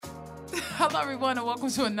Hello, everyone, and welcome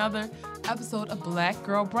to another episode of Black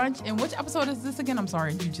Girl Brunch. And which episode is this again? I'm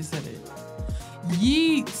sorry, you just said it.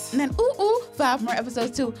 Yeet. And then, 5 more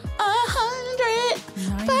episodes to 100.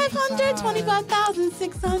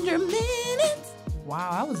 525,600 minutes. Wow,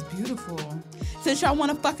 that was beautiful. Since y'all want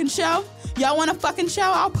a fucking show,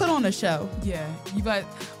 I'll put on a show. Yeah, you like,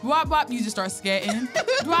 wop, wop, you just start scatting.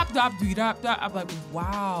 Drop, dop, doo, dop, dop. I'm like,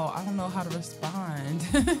 wow, I don't know how to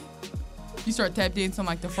respond. You start tap dancing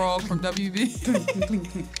like the frog from WB. Clink, clink,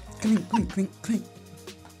 clink, clink, clink, clink, clink.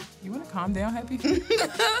 You want to calm down, Happy?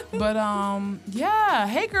 But, yeah.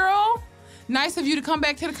 Hey, girl. Nice of you to come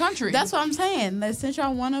back to the country. That's what I'm saying. Like, since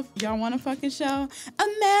y'all want a fucking show,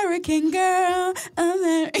 American Girl,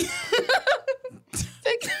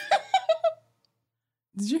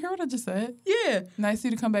 Did you hear what I just said? Yeah. Nice of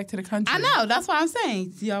you to come back to the country. I know. That's what I'm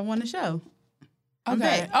saying. Y'all want a show.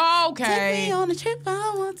 Okay. Oh, okay. Take me on a trip.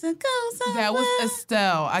 I want to go somewhere. That was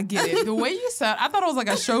Estelle. I get it. The way you said, I thought it was like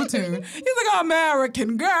a show tune. He's like,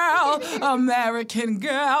 American Girl, American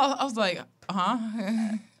Girl. I was like,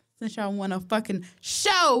 Since y'all want a fucking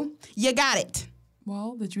show, you got it.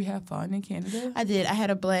 Well, did you have fun in Canada? I did. I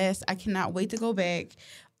had a blast. I cannot wait to go back.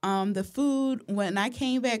 The food, when I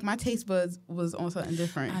came back, my taste buds was on something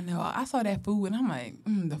different. I know. I saw that food and I'm like,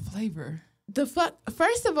 the flavor.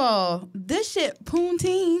 First of all, this shit,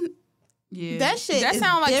 poutine. Yeah. That shit That is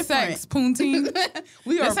sound like different. sex, poutine.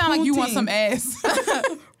 That sound like you want some ass.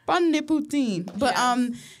 Fun de poutine. But Yes.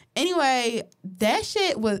 anyway, that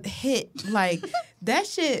shit was hit. Like, that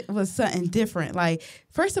shit was something different. Like,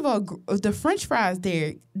 first of all, the French fries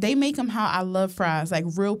there, they make them how I love fries, like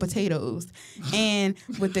real potatoes. And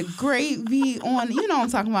with the gravy on, you know what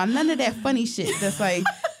I'm talking about. None of that funny shit that's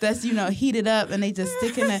heated up and they just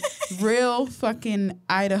stick in the real fucking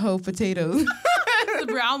Idaho potatoes. I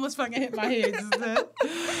almost fucking hit my head. But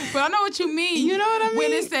I know what you mean. You know what I mean?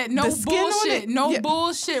 When it's that no bullshit,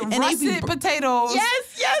 bullshit, And russet potatoes.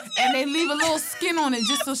 Yes. And they leave a little skin on it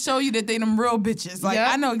just to show you that they them real bitches. Like, Yep.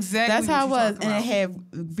 I know exactly That's what how it you're was. talking And about. it had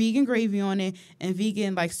vegan gravy on it and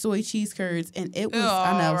vegan, like, soy cheese curds. And it was, Ew,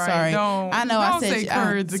 I know, right. sorry. Don't I say said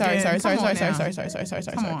curds sorry, again. sorry. Come on now. Sorry.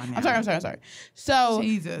 Come on now. I'm sorry. So,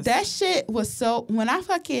 Jesus. that shit was so,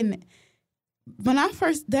 that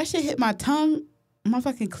shit hit my tongue, my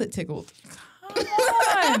fucking clit tickled.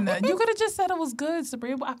 Come on. You could have just said it was good,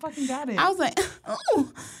 Sabrina. I fucking got it. I was like,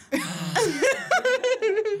 oh.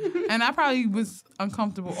 And I probably was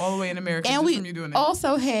uncomfortable all the way in America And just we from you doing that.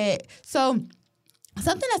 also had, something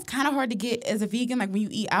that's kind of hard to get as a vegan, like when you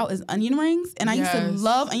eat out, is onion rings. And I used to Yes.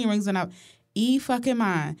 love onion rings when I fucking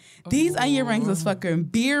mine. These onion rings was fucking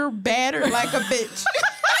beer battered like a bitch.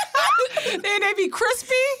 Then they be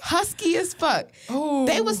crispy. Husky as fuck. Oh.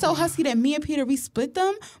 They was so husky that me and Peter, we split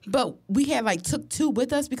them, but we had took 2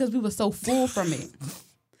 with us because we were so full from it.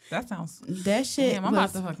 That sounds... That shit Damn, I'm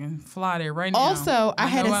was... about to fucking fly there right now. Also, I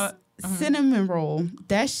had know a cinnamon roll.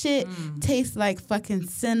 That shit tastes like fucking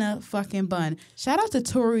cinnamon fucking bun. Shout out to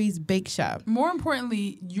Tori's Bake Shop. More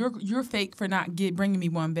importantly, you're fake for not bringing me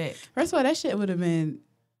one back. First of all, that shit would have been...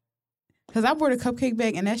 Because I bought a cupcake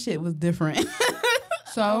bag and that shit was different.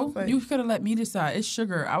 So you could have let me decide. It's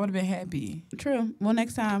sugar. I would have been happy. True. Well,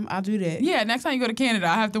 next time I'll do that. Yeah, next time you go to Canada,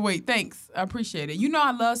 I have to wait. Thanks. I appreciate it. You know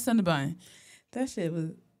I love Cinnabon. That shit was...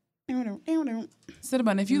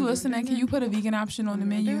 Cinnabon, if you listening, can you put a vegan option on the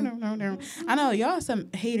menu? I know y'all are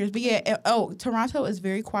some haters, but yeah. Toronto is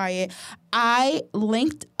very quiet. I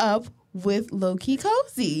linked up with Low-Key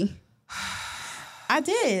Cozy. I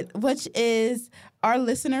did, which is our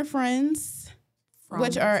listener friends,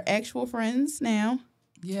 which are actual friends now.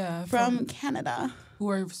 Yeah. From Canada.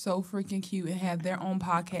 Who are so freaking cute and have their own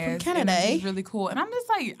podcast. From Canada, and it's really cool. And I'm just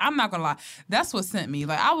like, I'm not gonna lie. That's what sent me.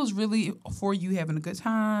 Like, I was really for you having a good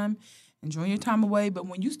time, enjoying your time away. But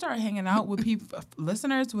when you start hanging out with people,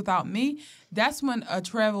 listeners without me, that's when a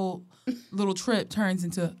travel little trip turns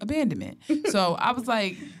into abandonment. So I was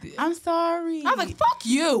like, I'm sorry. I was like, fuck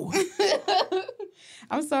you.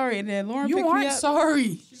 I'm sorry. And then Lauren You picked me aren't up.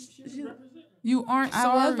 sorry. You aren't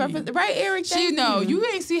sorry. Right, Eric? You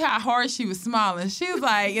ain't see how hard she was smiling. She was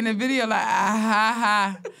like in the video, like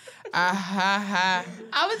ha. I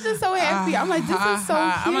was just so happy. I'm like, this is so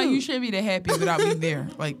cute. I'm like, you shouldn't be that happy without me there.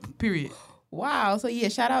 Like, period. Wow. So yeah,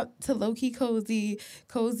 shout out to Low-Key Cozy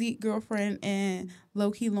girlfriend, and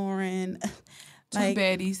Low-Key Lauren. Two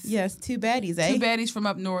baddies. Yes, 2 baddies. 2 baddies from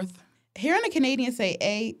up north. Hearing a Canadian say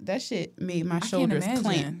A, that shit made my shoulders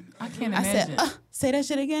clamp. I can't I imagine. said, say that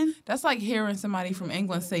shit again. That's like hearing somebody from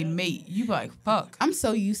England say mate. You be like, fuck. I'm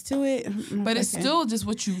so used to it. But it's still just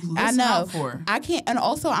what you listen I know. out for. I can't. And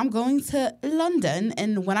also, I'm going to London,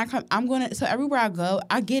 and when I come, I'm gonna. So everywhere I go,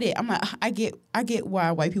 I get it. I'm like, I get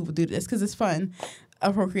why white people do this because it's fun,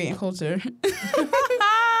 appropriating culture.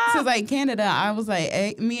 So like Canada, I was like,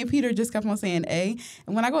 A. Me and Peter just kept on saying A.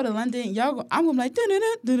 And when I go to London, I'm gonna be like,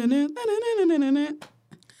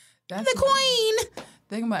 That's the Queen.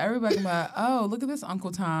 Thinking about everybody about, oh, look at this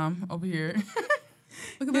Uncle Tom over here.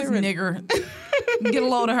 Look at this nigger. Get a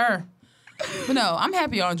load of her. But no, I'm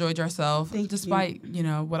happy y'all enjoyed yourself. Despite,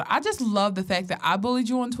 what I just love the fact that I bullied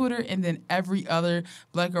you on Twitter and then every other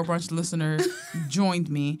Black Girl Brunch listener joined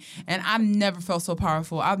me. And I've never felt so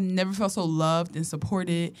powerful. I've never felt so loved and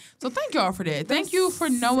supported. So thank y'all for that. Thank you for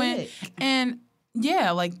knowing. And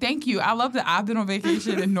yeah, thank you. I love that I've been on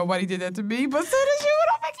vacation and nobody did that to me, but so did you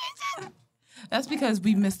on vacation. That's because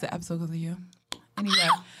we missed the episode because of you. Anyway.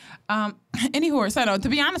 To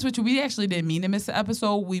be honest with you, we actually didn't mean to miss the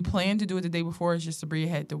episode. We planned to do it the day before. It's just Sabria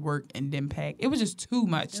had to work and didn't pack. It was just too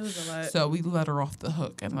much. It was a lot. So we let her off the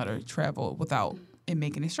hook and let her travel without it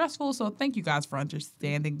making it stressful. So thank you guys for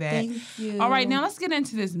understanding that. Thank you. All right, now let's get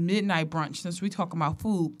into this midnight brunch since we talking about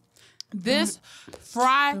food. This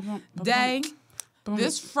Friday...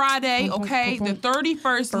 This Friday, okay, the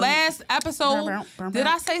 31st, last episode. Did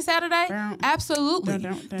I say Saturday? Absolutely.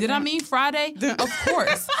 Did I mean Friday? Of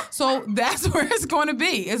course. So that's where it's going to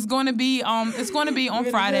be. It's going to be on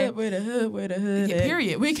Friday. Where the hood. Yeah,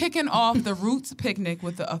 period. We're kicking off the Roots Picnic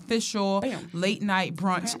with the official late night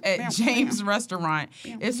brunch at James Restaurant.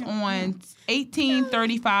 It's on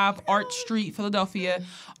 1835 Arch Street, Philadelphia.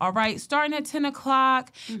 All right, starting at 10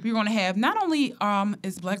 o'clock, we're going to have, not only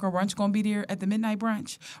is Black Girl Brunch going to be there at the midnight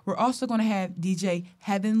brunch, we're also going to have DJ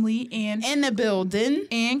Heavenly and in the building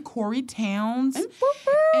and Corey Towns.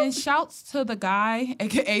 And shouts to the guy,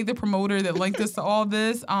 aka the promoter that linked us to all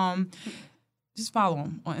this. Just follow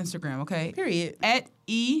him on Instagram, okay? Period. At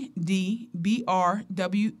EDBRWN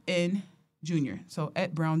Jr. So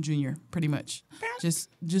at Brown Jr. Pretty much. Just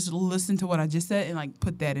listen to what I just said and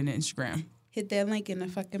put that in the Instagram. Hit that link in the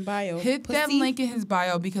fucking bio. Hit that link in his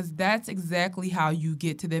bio because that's exactly how you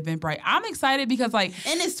get to the Eventbrite. I'm excited because and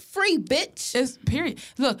it's free, bitch. It's period.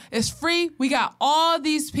 Look, it's free. We got all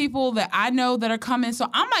these people that I know that are coming. So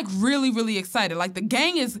I'm really, really excited. The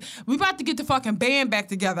gang we about to get the fucking band back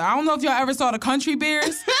together. I don't know if y'all ever saw the Country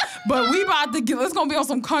Bears, but we about to let's gonna be on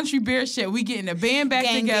some Country Bear shit. We getting the band back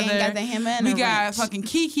together. Got the hammer and we got fucking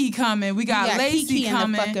Kiki coming. We got Lacey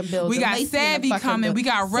coming. We got Savvy coming. We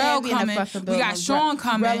got Rel coming. We got Sean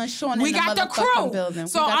coming. We got the crew.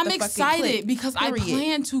 So I'm excited because I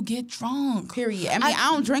plan to get drunk. Period. I mean,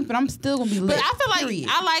 I don't drink, but I'm still gonna be lit. But I feel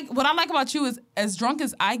what I like about you is as drunk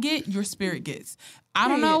as I get, your spirit gets. I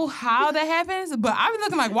don't know how that happens, but I be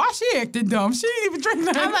looking like, why she acting dumb? She ain't even drinking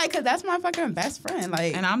that. I'm cause that's my fucking best friend.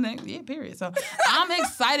 And I'm period. So I'm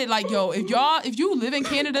excited. If you live in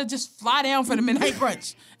Canada, just fly down for the midnight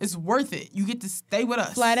brunch. It's worth it. You get to stay with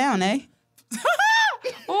us. Fly down, eh?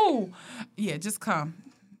 Oh, yeah, just come.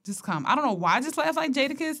 Just come. I don't know why I just laughed like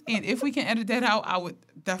Jadakiss, and if we can edit that out, I would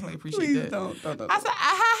definitely appreciate that. Don't. I said,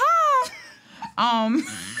 ha.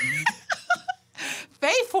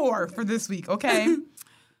 Faye 4 for this week, okay?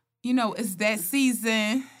 It's that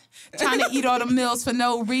season. Trying to eat all the meals for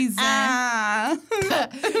no reason.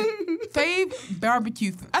 Fave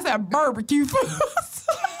barbecue. I said barbecue food.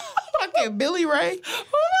 Okay, Billy Ray. Oh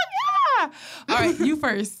my God. All right, you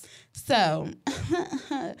first. So,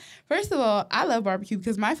 first of all, I love barbecue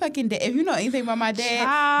because my fucking dad, if you know anything about my dad,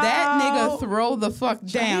 that nigga throw the fuck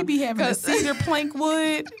down. He be having the cedar plank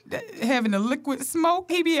wood, having the liquid smoke.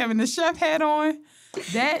 He be having the chef hat on.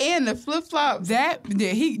 That and the flip flops. Not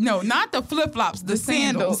the flip flops, the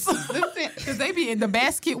sandals. Because they be in the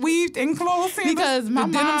basket weaved enclosed sandals. Because my the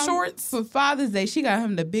mom, denim shorts. For Father's Day, she got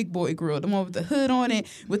him the big boy grill, the one with the hood on it,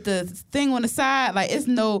 with the thing on the side. It's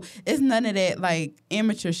none of that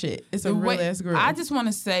amateur shit. It's a real ass grill. I just want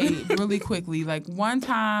to say really quickly, one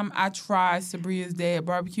time I tried Sabria's dad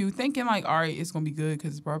barbecue, thinking all right, it's gonna be good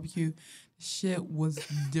because it's barbecue. Shit was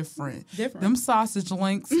different. Them sausage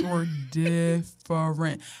links were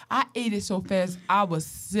different. I ate it so fast, I was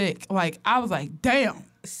sick. I was like, damn.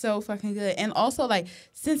 So fucking good. And also,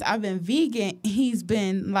 since I've been vegan, he's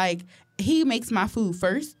been, he makes my food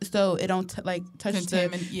first, so it don't, touch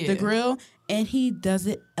the grill. And he does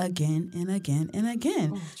it again and again and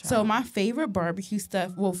again. Oh, so my favorite barbecue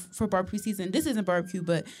stuff, for barbecue season, this isn't barbecue,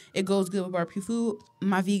 but it goes good with barbecue food,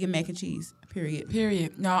 my vegan mac and cheese.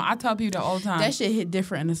 Period. No, I tell people that all the time. That shit hit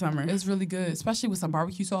different in the summer. It's really good, especially with some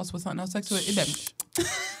barbecue sauce with something else next to it. It doesn't.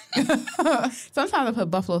 Sometimes I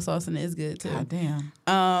put buffalo sauce in it. It's good too. God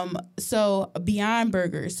damn. So Beyond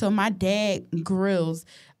Burgers. So my dad grills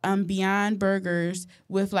Beyond Burgers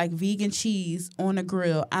with like vegan cheese on a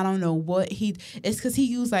grill. I don't know what it's because he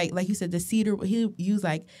used like you said, the cedar. He used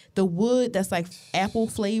like the wood that's like apple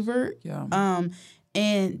flavored. Yeah.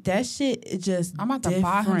 And that shit is just I'm about to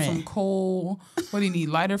buy him some coal. What do you need?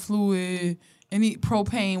 Lighter fluid. Any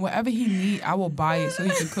propane, whatever he need, I will buy it so he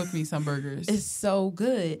can cook me some burgers. It's so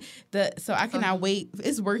good. So I cannot wait.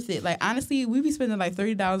 It's worth it. Like honestly, we be spending like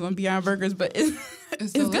 $30 on Beyond Burgers, but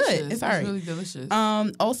it's good. It's all right. Really delicious.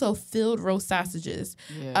 Also filled roast sausages.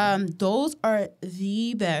 Yeah. Those are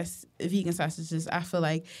the best vegan sausages, I feel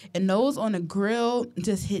like. And those on the grill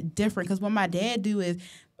just hit different. Because what my dad do is,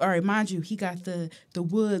 all right, mind you, he got the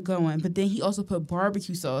wood going, but then he also put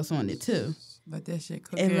barbecue sauce on it too. Let that shit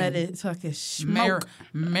cook and let it fucking smoke.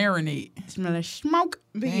 Marinate. Smell the smoke.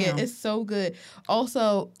 But yeah, it's so good.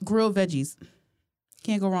 Also, grilled veggies.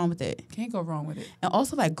 Can't go wrong with that. Can't go wrong with it. And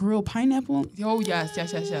also like grilled pineapple. Oh, yes.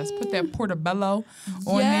 Put that portobello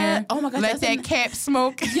on there. Oh, my God. Let that cap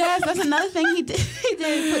smoke. Yes, that's another thing he did.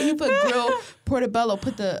 He put grilled portobello,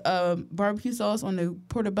 put the barbecue sauce on the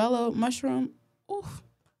portobello mushroom. Oof.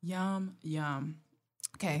 Yum, yum.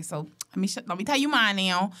 Okay, so let me tell you mine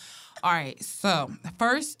now. All right, so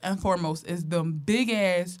first and foremost is the big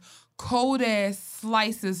ass, cold ass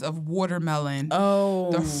slices of watermelon.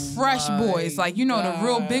 Oh, the fresh boys, like the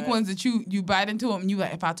real big ones that you bite into them. And you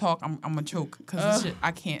like, if I talk, I'm gonna choke because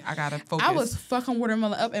I can't. I gotta focus. I was fucking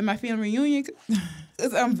watermelon up at my family reunion.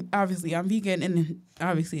 Cause I'm vegan, and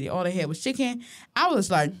obviously all they had was chicken. I was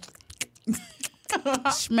like.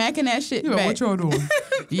 Smacking that shit back. What y'all doing?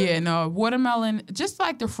 Yeah, no, watermelon, just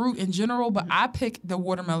like the fruit in general, but I pick the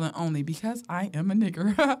watermelon only because I am a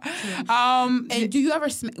nigger. And do you ever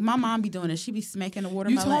my mom be doing it. She be smacking the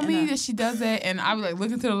watermelon. You told me that she does that, and I was like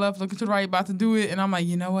looking to the left, looking to the right, about to do it, and I'm like,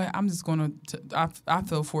 you know what? I'm just gonna. I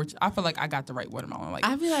feel fortunate. I feel like I got the right watermelon. Like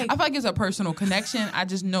I feel like it's a personal connection. I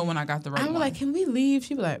just know when I got the right. I was like, can we leave?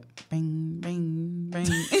 She be like, bang, bang, bang.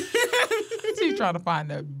 She's trying to find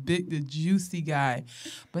the juicy guy.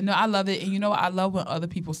 But no, I love it. And you know what? I love when other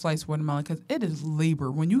people slice watermelon because it is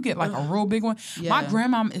labor. When you get like a real big one, my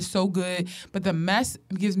grandmom is so good, but the mess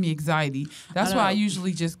gives me anxiety. That's why I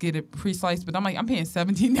usually just get it pre-sliced. But I'm like, I'm paying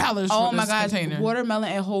 $17 for this container.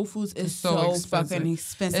 Watermelon at Whole Foods is so fucking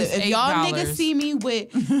expensive. It's if y'all niggas see me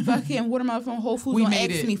with fucking watermelon from Whole Foods, don't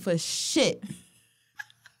ask me for shit.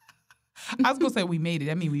 I was going to say we made it.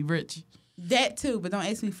 That mean we rich. That too, but don't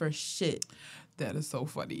ask me for shit. That is so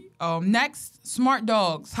funny. Next, Smart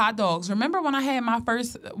Dogs, hot dogs. Remember when I had my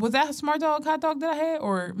first, was that a Smart Dog hot dog that I had?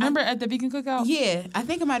 Or remember at the vegan cookout? Yeah, I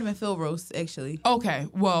think it might have been Phil Roast, actually. Okay,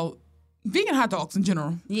 well, vegan hot dogs in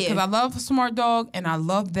general. Yeah. Because I love Smart Dog and I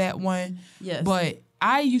love that one. Yes. But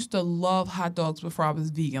I used to love hot dogs before I was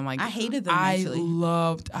vegan. Like I hated them. Actually. I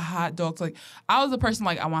loved hot dogs. Like I was a person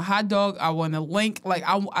like I want hot dog. I want a link. Like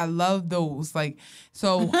I love those. Like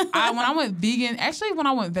so. When I went vegan, actually when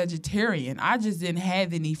I went vegetarian, I just didn't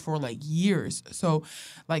have any for like years. So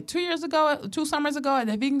like 2 summers ago at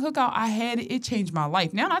that vegan cookout, I had it. It changed my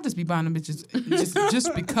life. Now I just be buying them bitches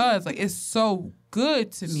just because like it's so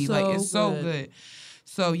good to me. Like it's so good.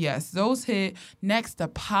 So, yes, those hit. Next, the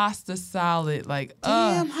pasta salad. Like,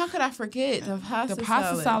 damn, how could I forget the pasta salad? The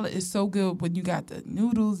pasta salad is so good when you got the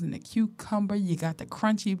noodles and the cucumber. You got the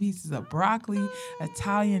crunchy pieces of broccoli,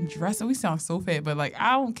 Italian dressing. We sound so fat, but, like,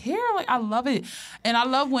 I don't care. Like, I love it. And I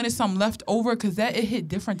love when it's some left over because it hit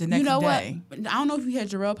different the next day. You know what? I don't know if you had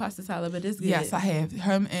Jarrell pasta salad, but it's good. Yes, I have.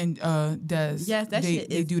 Him and Des. Yes,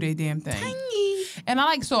 they do their damn thing. Tangy. And I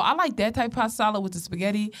like that type of pasta salad with the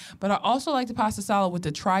spaghetti, but I also like the pasta salad with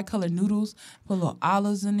the tricolor noodles. Put little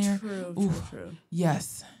olives in there. True.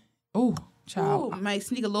 Yes. Ooh, child. Ooh, might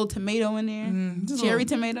sneak a little tomato in there. Cherry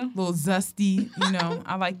tomato. Little zesty,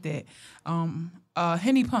 I like that.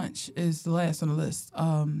 Henny Punch is the last on the list.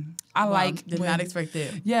 Did not expect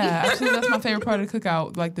that. Yeah, actually, that's my favorite part of the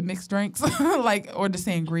cookout, like the mixed drinks, or the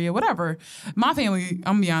sangria, whatever. My family,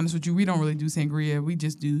 I'm gonna be honest with you, we don't really do sangria. We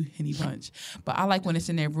just do Henny Punch. But I like when it's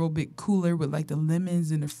in that real big cooler with like the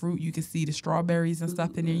lemons and the fruit. You can see the strawberries and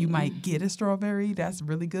stuff in there. You might get a strawberry. That's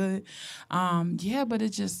really good. But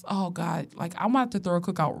it's just, oh God, like I'm about to throw a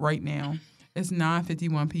cookout right now. It's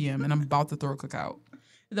 9:51 p.m. and I'm about to throw a cookout.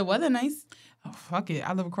 The weather nice. Oh, fuck it.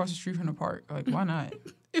 I live across the street from the park. Like, why not?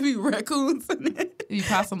 If you raccoons in it. If you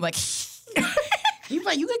pass them, like, you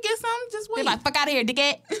like, you could get some? Just wait. They're like, fuck out of here,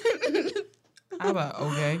 dickhead. I'm like,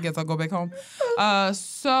 okay, guess I'll go back home.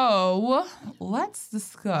 So, let's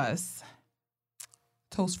discuss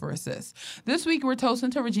toast for a sis. This week, we're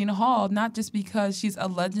toasting to Regina Hall, not just because she's a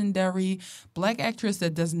legendary Black actress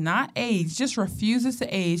that does not age, just refuses to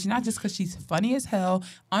age, not just because she's funny as hell,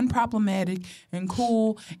 unproblematic, and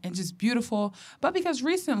cool, and just beautiful, but because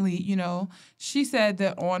recently, you know, she said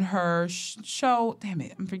that on her show, damn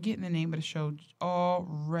it, I'm forgetting the name of the show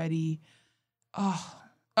already.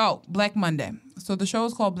 Oh, Black Monday. So the show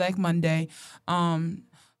is called Black Monday.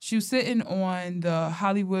 She was sitting on the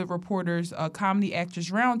Hollywood Reporter's comedy actress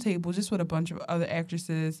roundtable just with a bunch of other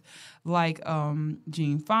actresses like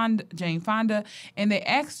Jane Fonda. And they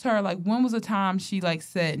asked her, like, when was the time she, like,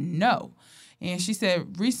 said no? And she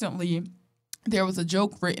said recently there was a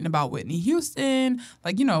joke written about Whitney Houston,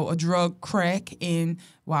 like, you know, a drug crack. And,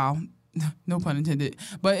 wow, no pun intended,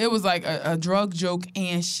 but it was like a drug joke,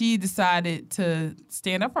 and she decided to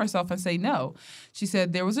stand up for herself and say no. She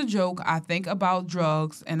said there was a joke, I think, about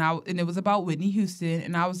drugs, and it was about Whitney Houston,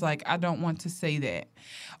 and I was like, I don't want to say that.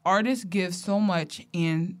 Artists give so much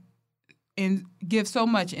and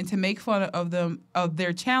to make fun of them, of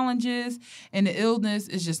their challenges and the illness,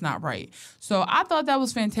 is just not right. So I thought that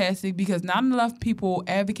was fantastic because not enough people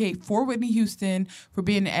advocate for Whitney Houston for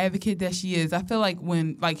being the advocate that she is. I feel like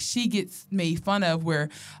when she gets made fun of, where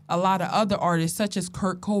a lot of other artists such as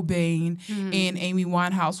Kurt Cobain and Amy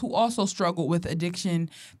Winehouse, who also struggled with addiction,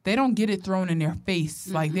 they don't get it thrown in their face.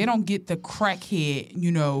 Like, they don't get the crackhead, you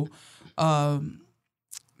know,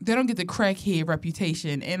 they don't get the crackhead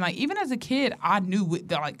reputation. And, like, even as a kid, I knew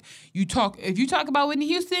if you talk about Whitney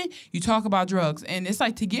Houston, you talk about drugs. And it's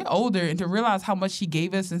like, to get older and to realize how much she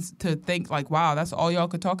gave us, and to think like, wow, that's all y'all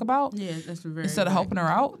could talk about. Yeah, that's very instead of helping her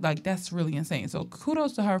out. Like, that's really insane. So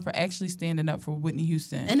kudos to her for actually standing up for Whitney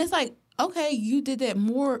Houston. And it's like, okay, you did that.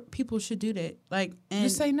 More people should do that. Like, and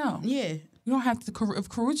just say no. Yeah. You don't have to. If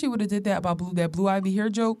Karrueche would have did that about that Blue Ivy hair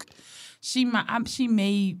joke, she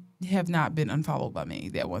may have not been unfollowed by me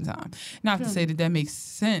that one time. Not to say that makes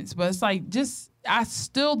sense, but it's like, I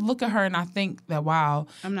still look at her and I think that, wow,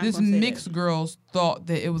 this mixed girls thought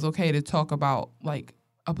that it was okay to talk about, like,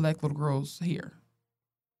 a Black little girl's hair.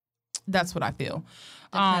 That's what I feel.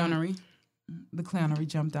 The clownery. The clownery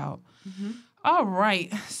jumped out. Mm-hmm. All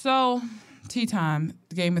right. So, tea time,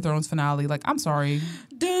 the Game of Thrones finale. Like, I'm sorry.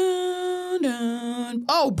 Dun, dun.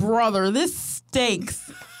 Oh, brother, this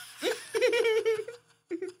stinks.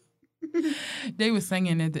 They were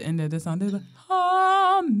singing at the end of the song. They were like,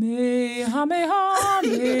 ha me, ha me, ha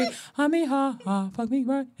me, ha me, ha ha, fuck me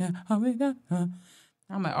right, yeah, ha me, ha ha.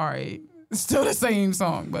 I'm like, all right, still the same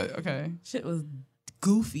song, but okay. Shit was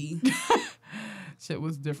goofy. Shit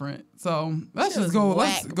was different. So let's go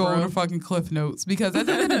on the fucking cliff notes, because at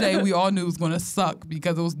the end of the day, we all knew it was gonna suck,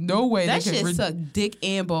 because there was no way that shit sucked dick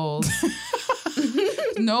and balls.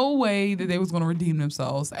 No way that they was gonna redeem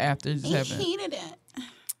themselves after just having. I hated it.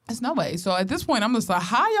 There's no way. So at this point, I'm just like,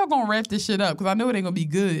 how y'all gonna wrap this shit up? Because I know it ain't gonna be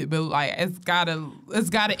good, but, like, it's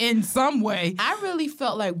gotta end some way. I really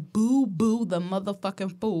felt like boo the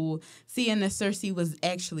motherfucking fool seeing that Cersei was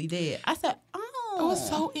actually dead. I said, oh, it was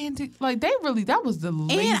so anti. Like, that was the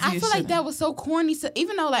laziest. And I feel like that was so corny. So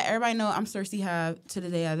even though, like, everybody know I'm Cersei Hive to the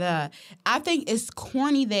day I die, I think it's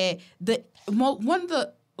corny that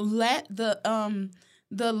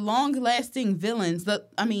the long-lasting villains, the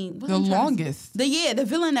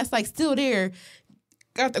villain that's, like, still there,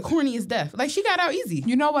 got the corniest death. Like, she got out easy.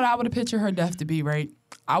 You know what I would have pictured her death to be, right?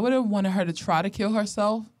 I would have wanted her to try to kill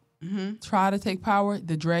herself, try to take power,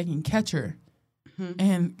 the dragon catch her,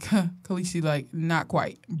 and Khaleesi, like, not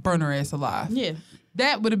quite, burn her ass alive. Yeah.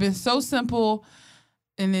 That would have been so simple.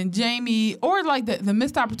 And then Jaime, or like the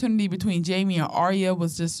missed opportunity between Jaime and Arya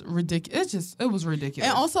was just ridiculous. It was ridiculous.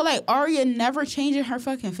 And also, like, Arya never changing her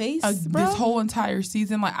fucking face, bro. This whole entire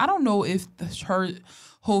season. Like, I don't know if her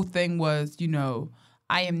whole thing was, you know,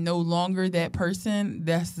 I am no longer that person.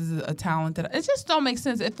 This is a talent that it just don't make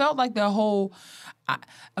sense. It felt like the whole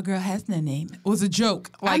a girl has no name was a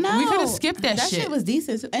joke. Like, we could have skipped that shit. That shit was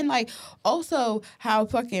decent. And, like, also how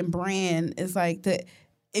fucking Bran is like the.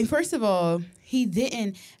 And first of all, he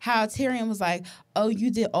didn't. How Tyrion was like, "Oh, you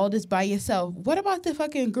did all this by yourself." What about the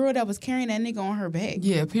fucking girl that was carrying that nigga on her back?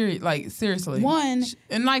 Yeah, period. Like, seriously.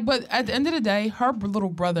 But at the end of the day, her little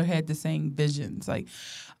brother had the same visions. Like,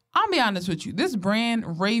 I'll be honest with you. This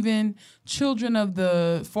Bran, Raven, Children of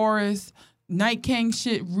the Forest, Night King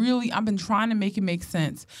shit, really, I've been trying to make it make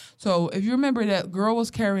sense. So if you remember, that girl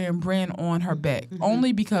was carrying Bran on her back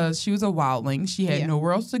only because she was a wildling. She had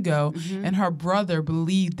nowhere else to go. And her brother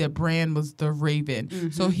believed that Bran was the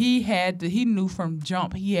Raven. So he knew from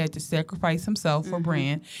jump he had to sacrifice himself for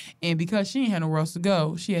Bran. And because she ain't had nowhere else to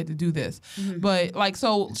go, she had to do this. But, like,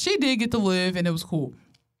 so she did get to live and it was cool.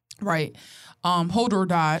 Right. Hodor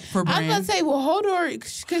died for Bran. I was about to say, well,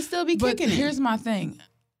 Hodor could still be but kicking it. here's my thing.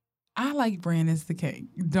 I like Bran as the king.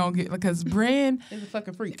 Don't get because Bran He's a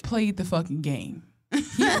fucking freak. played the fucking game. He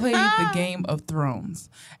played the Game of Thrones.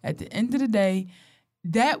 At the end of the day,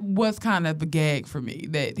 that was kind of a gag for me.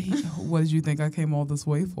 What did you think I came all this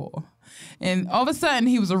way for? And all of a sudden,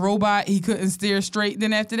 he was a robot. He couldn't steer straight.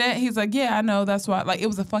 Then after that, he's like, yeah, I know. That's why. Like, it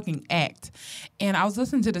was a fucking act. And I was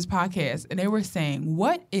listening to this podcast, and they were saying,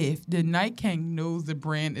 what if the Night King knows that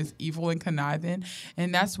Bran is evil and conniving,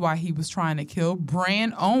 and that's why he was trying to kill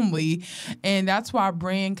Bran only, and that's why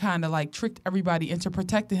Bran kind of, like, tricked everybody into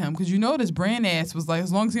protecting him. Because you notice Bran ass was like,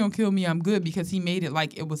 as long as he don't kill me, I'm good, because he made it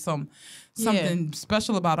like it was something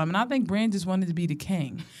special about him. And I think Bran just wanted to be the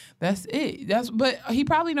king. That's it. But he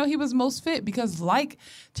probably know he was most fit because, like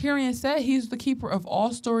Tyrion said, he's the keeper of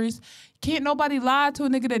all stories. Can't nobody lie to a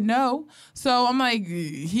nigga that know. So I'm like,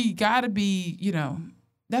 he gotta be,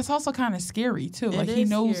 that's also kind of scary too. Like he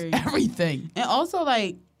knows everything. And also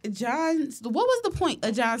like Jon, what was the point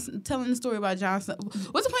of Jon telling the story about Jon?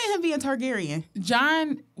 What's the point of him being Targaryen?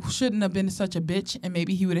 Jon shouldn't have been such a bitch, and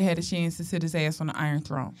maybe he would have had a chance to sit his ass on the Iron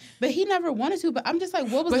Throne. But he never wanted to. But I'm just like,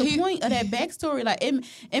 what was the point of that backstory? Like,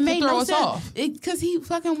 it made no sense. Because he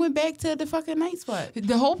fucking went back to the fucking night spot.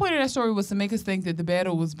 The whole point of that story was to make us think that the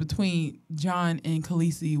battle was between Jon and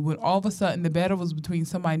Khaleesi, when all of a sudden the battle was between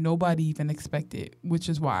somebody nobody even expected, which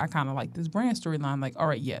is why I kind of like this Bran storyline. Like, all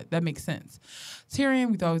right, yeah, that makes sense.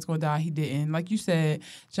 Tyrion, we thought he was going to die. He didn't. Like you said,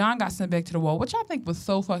 Jon got sent back to the wall, which I think was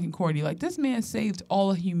so fucking corny. Like, this man saved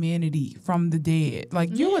all of humanity from the dead. Like,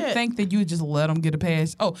 you would think that you would just let him get a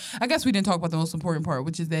pass. Oh, I guess we didn't talk about the most important part,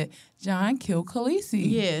 which is that Jon killed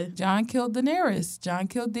Khaleesi. Yeah. Jon killed Daenerys. Jon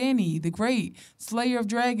killed Dany, the Great, Slayer of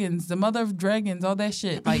Dragons, the Mother of Dragons, all that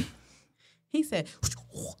shit. Like, he said,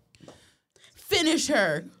 finish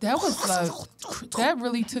her. That was that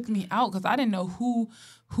really took me out because I didn't know who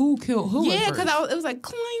killed who. Yeah, because it was like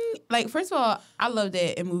cling. Like, first of all, I love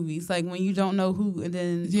that in movies. Like when you don't know who, and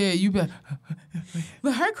then you be.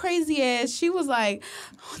 But her crazy ass, she was like,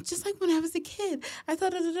 just like when I was a kid, I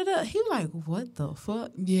thought He was like, what the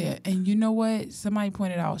fuck? Yeah, and you know what? Somebody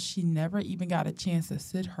pointed out she never even got a chance to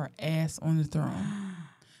sit her ass on the throne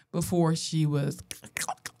before she was.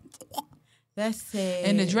 That's sad.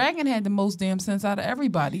 And the dragon had the most damn sense out of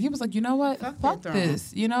everybody. He was like, you know what? Fuck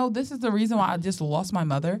this. This is the reason why I just lost my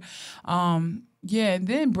mother. Yeah, and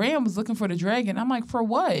then Bran was looking for the dragon. I'm like, for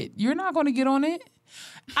what? You're not going to get on it?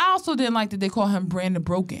 I also didn't like that they call him Bran the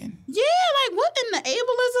Broken. Yeah, like what in the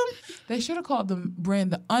ableism? They should have called him Bran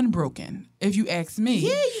the Unbroken, if you ask me.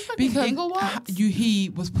 Yeah, you fucking dinglewatts. He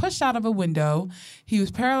was pushed out of a window. He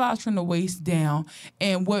was paralyzed from the waist down.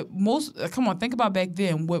 And think about back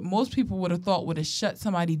then, what most people would have thought would have shut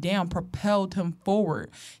somebody down, propelled him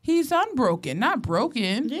forward. He's unbroken, not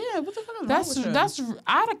broken. Yeah, what the fuck is wrong with you?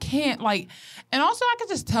 I can't, like, and also I could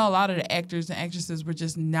just tell a lot of the actors and actresses were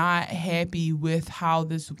just not happy with how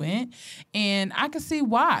this went. And I could see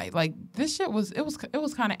why. Like, this shit was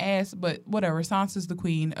kind of ass, but whatever. Sansa's the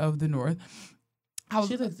queen of the North.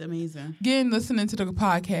 She looks amazing. Again, listening to the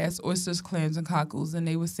podcast, Oysters, Clams, and Cockles, and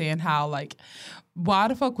they were saying how, like, why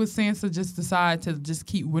the fuck would Sansa just decide to just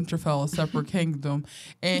keep Winterfell a separate kingdom?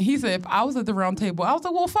 And he said, if I was at the round table, I was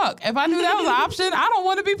like, well, fuck. If I knew that was an option, I don't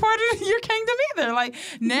want to be part of your kingdom either. Like,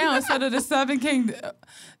 now, instead of the seven kingdoms,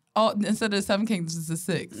 it's the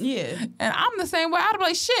 6. Yeah. And I'm the same way. I'd be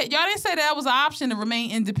like, shit, y'all didn't say that was an option to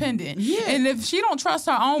remain independent. Yeah. And if she don't trust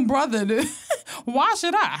her own brother, then why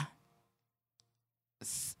should I?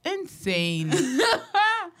 Insane.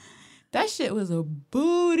 That shit was a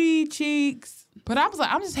booty cheeks. But I was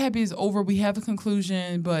like, I'm just happy it's over. We have a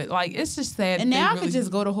conclusion, but like, it's just sad. And now I could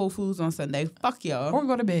just go to Whole Foods on Sunday. Fuck y'all. Or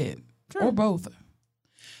go to bed. Sure. Or both.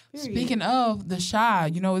 Period. Speaking of the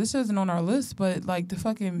Shy, this isn't on our list, but like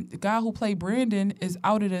the guy who played Brandon is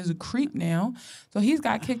outed as a creep now. So he's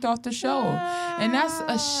got kicked off the show. And that's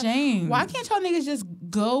a shame. Why can't y'all niggas just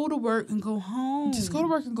go to work and go home? Just go to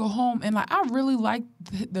work and go home. And like, I really liked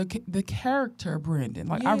the character Brandon.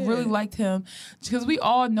 Like, I really liked him because we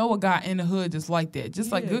all know a guy in the hood just like that.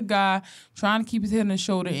 Just like good guy trying to keep his head on his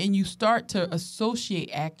shoulder. And you start to associate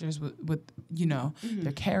actors with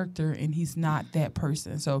their character, and he's not that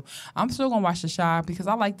person. So I'm still going to watch The Shy because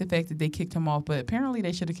I like the fact that they kicked him off, but apparently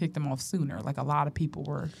they should have kicked him off sooner. Like, a lot of people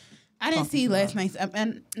were. I didn't see last night's. I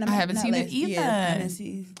haven't seen it either. Yeah, I didn't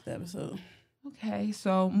see the episode. Okay,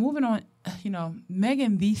 so moving on,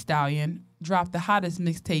 Megan Thee Stallion dropped the hottest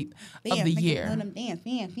mixtape of the year. Dance.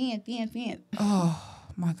 Oh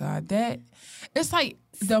my God, it's like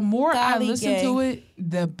the more I listen to it,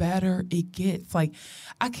 the better it gets. Like,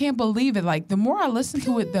 I can't believe it. Like, the more I listen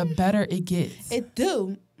to it, the better it gets. It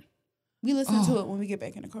do. We listen to it when we get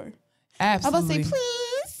back in the car. Absolutely. I was say,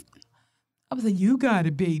 please. I was like, you got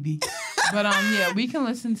it, baby. But yeah, we can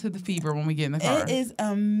listen to The Fever when we get in the car. It is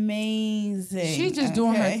amazing. She's just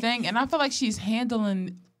doing her thing, and I feel like she's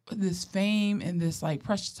handling this fame and this like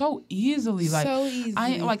pressure so easily. Like so easy.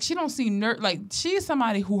 She don't see like she is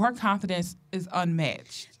somebody who her confidence is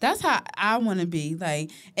unmatched. That's how I want to be.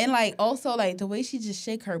 Like, and like also like the way she just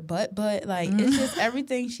shake her butt, like it's just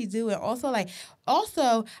everything she do. And also I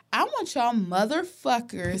want y'all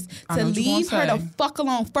motherfuckers to leave her the fuck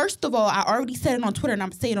alone. First of all, I already said it on Twitter and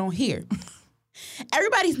I'm saying it on here.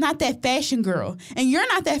 Everybody's not that fashion girl, and you're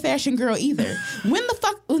not that fashion girl either. When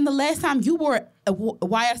the last time you wore a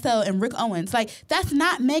YSL and Rick Owens? Like, that's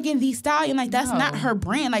not Megan Thee Stallion. Like, that's not her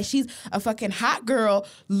brand. Like, she's a fucking hot girl,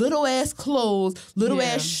 little ass clothes, little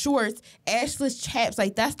ass shorts, assless chaps.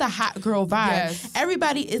 Like, that's the hot girl vibe. Yes.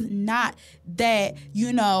 Everybody is not that,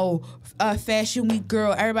 Fashion Week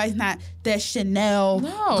girl. Everybody's not that Chanel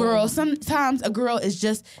girl. Sometimes a girl is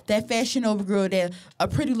just that Fashion Nova girl, that a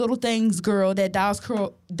Pretty Little Things girl, that Dolls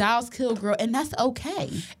Kill girl, and that's okay.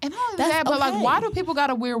 And all that, but like, why do people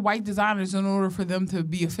gotta wear white designers in order for them to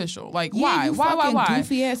be official? Like, why?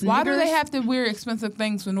 Goofy ass why niggers? do they have to wear expensive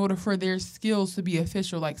things in order for their skills to be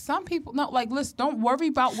official? Like, some people, listen, don't worry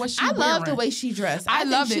about what she's wearing. I love the way she dressed. I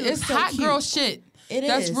love it. It's so hot girl shit.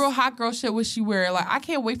 That's is. real hot girl shit what she wear. Like, I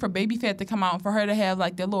can't wait for Baby Phat to come out and for her to have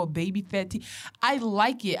like that little Baby Phat tee. I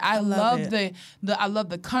like it. I love it. I love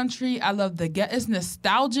the country. I love it's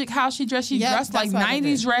nostalgic how she dressed. She dressed like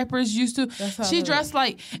 90s rappers used to. She dressed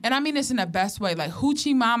like, and I mean this in the best way, like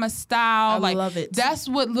Hoochie Mama style. I love it. That's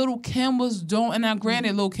what Lil' Kim was doing. And now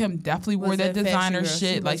granted, Lil' Kim definitely wore that designer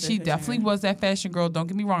shit. She definitely was that fashion girl. Don't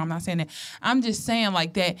get me wrong. I'm not saying that. I'm just saying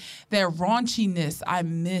like that raunchiness I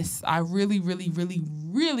miss. I really, really, really,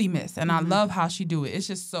 really miss, and I love how she do it. It's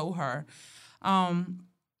just so her.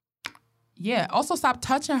 Also stop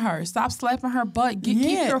touching her. Stop slapping her butt.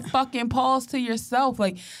 Keep your fucking paws to yourself.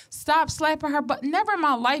 Like, stop slapping her butt. Never in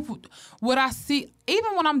my life would I see,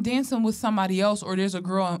 even when I'm dancing with somebody else or there's a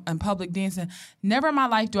girl in public dancing, never in my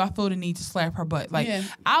life do I feel the need to slap her butt. Like,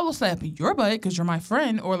 I will slap your butt because you're my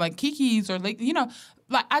friend, or like Kiki's, or like,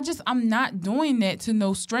 like, I'm not doing that to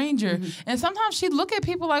no stranger. And sometimes she look at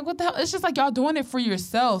people like, what the hell? It's just like, y'all doing it for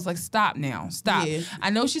yourselves. Like, stop now. Stop. Yeah. I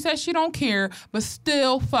know she says she don't care, but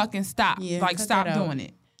still fucking stop. Yeah, like, stop doing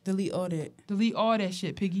it. Delete all that. Delete all that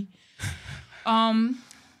shit, Piggy.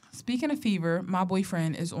 Speaking of Fever, my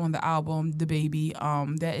boyfriend is on the album, The Baby.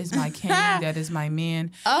 That is my king. That is my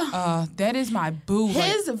man. That is my boo.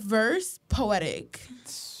 His verse, poetic.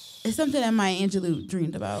 It's something that Maya Angelou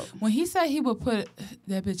dreamed about. When he said he would put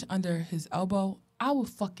that bitch under his elbow, I would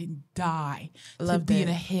fucking die to be in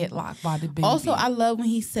a headlock by the baby. Also, I love when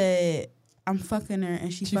he said, I'm fucking her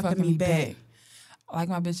and she fucking me back. Like,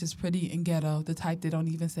 my bitch is pretty and ghetto, the type that don't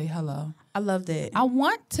even say hello. I love that. I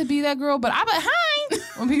want to be that girl, but hi.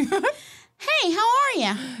 Hey, how are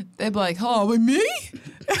you? They be like, hello, with me?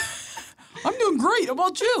 I'm doing great. How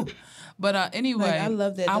about you? But anyway, I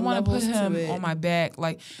love that. I want to put him on my back.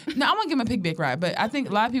 Like, no, I want to give him a piggyback ride. But I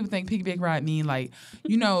think a lot of people think piggyback ride mean like,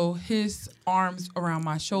 his arms around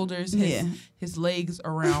my shoulders, his legs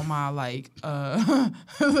around my legs around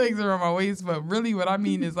my waist. But really, what I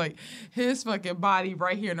mean is like his fucking body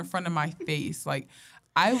right here in the front of my face. Like,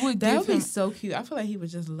 I would that would be so cute. I feel like he would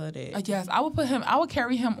just love it. Yes, I would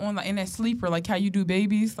carry him on in that sleeper, like how you do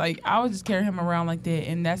babies. Like, I would just carry him around like that,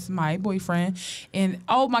 and that's my boyfriend. And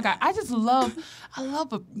oh my God, I love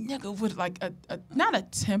a nigga with like a not a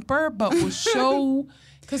temper, but will show,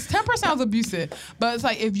 because temper sounds abusive, but it's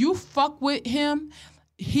like if you fuck with him,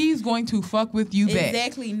 he's going to fuck with you back.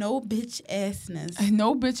 Exactly. No bitch assness.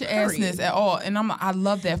 No bitch assness at all. And I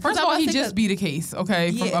love that. First of all, he just beat a case, from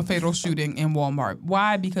a fatal shooting in Walmart.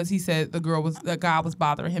 Why? Because he said the guy was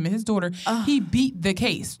bothering him and his daughter. He beat the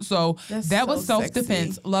case. So that was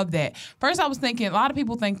self-defense. Love that. First, I was thinking, a lot of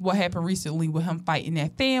people think what happened recently with him fighting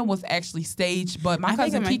that fan was actually staged. But my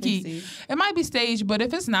cousin Kiki, it might be staged, but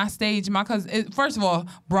if it's not staged, my cousin, first of all,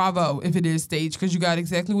 bravo if it is staged, because you got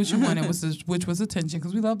exactly what you wanted, which was attention,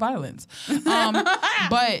 because we love violence.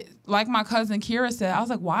 But like my cousin Kira said, I was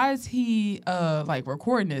like, why is he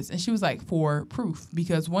recording this? And she was like, for proof,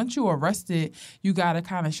 because once you're arrested, you got to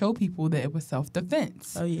kind of show people that it was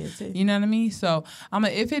self-defense. Oh yeah, too. You know what I mean? So I'm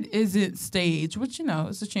like, if it isn't staged, which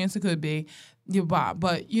it's a chance it could be,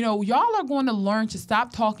 but y'all are going to learn to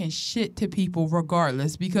stop talking shit to people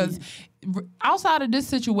regardless, because outside of this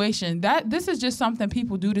situation, this is just something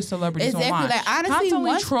people do to celebrities online. Like, honestly, constantly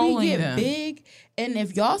once trolling we get them. big, and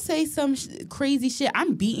if y'all say some crazy shit,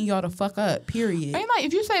 I'm beating y'all the fuck up, period. I mean, like,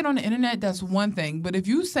 if you say it on the internet, that's one thing. But if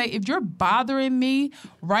you're bothering me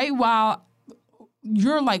right while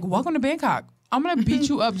you're like, welcome to Bangkok, I'm going to beat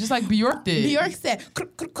you up just like Bjork did. Bjork said,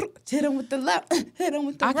 hit him with the left, hit him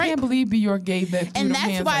with the right. I can't believe Bjork gave that and that's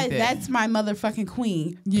hands why like that. that's my motherfucking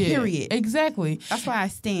queen, Yeah, period. Exactly. That's why I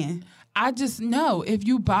stand. I just know if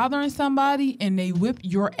you bothering somebody and they whip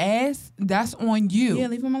your ass, that's on you. Yeah,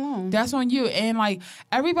 leave him alone. That's on you. And like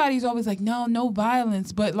everybody's always like, no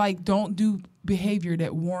violence, but like don't do behavior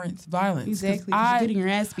that warrants violence. Exactly. You're getting your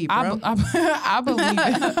ass beat, bro. I believe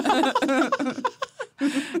it.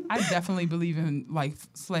 I definitely believe in like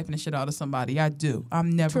slapping the shit out of somebody. I do. I'm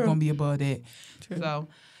never gonna be above that. True. So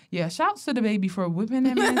yeah, shouts to the baby for whipping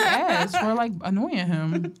that man's ass for like annoying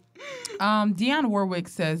him. Dionne Warwick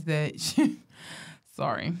says that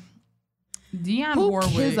sorry. Dionne Warwick.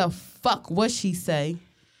 Who gives a fuck what she say?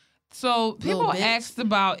 So people asked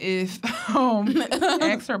about if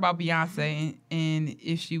asked her about Beyonce and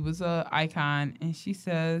if she was a icon, and she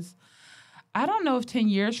says, I don't know if 10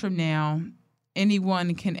 years from now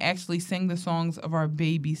anyone can actually sing the songs of our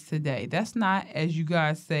babies today. That's not, as you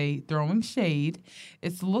guys say, throwing shade.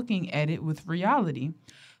 It's looking at it with reality.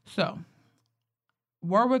 So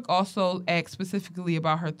Warwick also asked specifically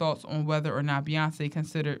about her thoughts on whether or not Beyonce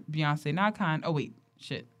considered Beyonce an icon. Oh, wait,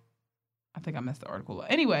 shit. I think I messed the article up.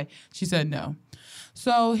 Anyway, she said no.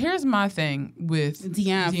 So here's my thing with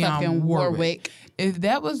Dionne fucking Warwick. If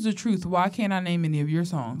that was the truth, why can't I name any of your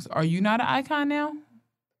songs? Are you not an icon now?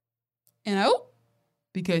 No.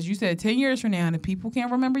 Because you said 10 years from now and if people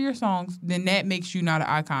can't remember your songs, then that makes you not an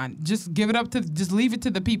icon. Just leave it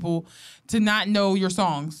to the people to not know your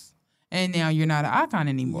songs. And now you're not an icon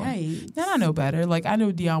anymore. Right. Then I know better. Like, I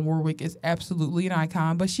know Dionne Warwick is absolutely an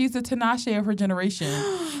icon, but she's the Tinashe of her generation.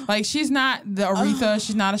 Like, she's not the Aretha.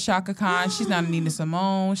 She's not a Shaka Khan. She's not a Nina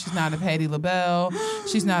Simone. She's not a Patti LaBelle.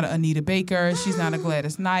 She's not a Anita Baker. She's not a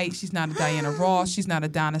Gladys Knight. She's not a Diana Ross. She's not a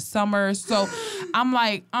Donna Summers. So I'm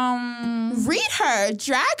like, read her,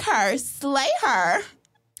 drag her, slay her.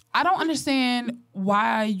 I don't understand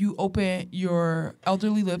why you open your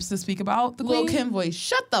elderly lips to speak about the Lil' Queen. Kim voice,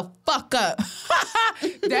 shut the fuck up.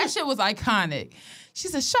 That shit was iconic. She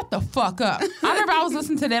said, shut the fuck up. I remember I was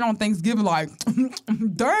listening to that on Thanksgiving like,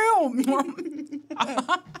 damn.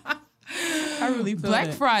 I really feel Black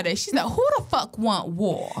it. Friday. She said, who the fuck want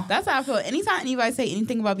war? That's how I feel. Anytime anybody say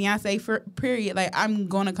anything about Beyonce, period, like, I'm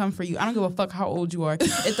going to come for you. I don't give a fuck how old you are.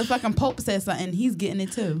 If the fucking Pope says something, he's getting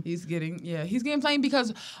it too. He's getting played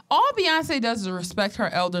because all Beyonce does is respect her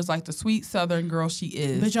elders like the sweet Southern girl she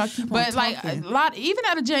is. But y'all keep on talking. A lot, even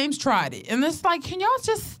Etta James tried it. And it's like, can y'all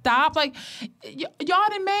just stop? Like, y'all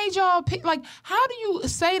done made y'all pick. Like, how do you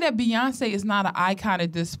say that Beyonce is not an icon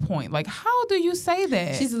at this point? Like, how do you say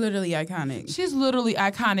that? She's literally iconic. She's literally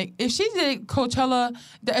iconic. If she did Coachella,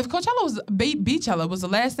 if Coachella was Beachella was the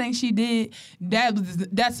last thing she did,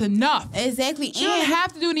 that's enough. Exactly. She don't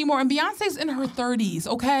have to do anymore. And Beyonce's in her 30s,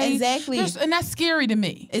 okay? Exactly. And that's scary to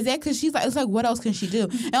me. Exactly, because she's like, it's like, what else can she do?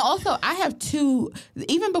 And also, I have two,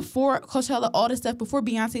 even before Coachella, all this stuff, before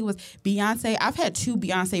Beyonce was Beyonce, I've had two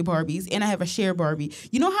Beyonce Barbies, and I have a Cher Barbie.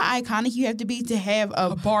 You know how iconic you have to be to have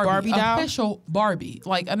a Barbie doll? Official Barbie.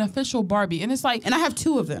 Like, an official Barbie. And it's like... And I have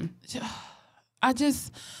two of them.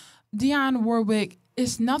 Dionne Warwick,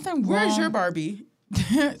 it's nothing wrong. Where's your Barbie?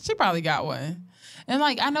 She probably got one. And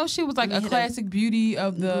like, I know she was like a classic beauty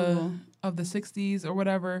of the 60s or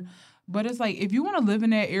whatever. But it's like, if you want to live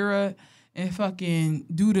in that era and fucking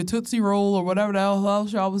do the Tootsie Roll or whatever the hell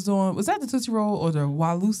else y'all was doing. Was that the Tootsie Roll or the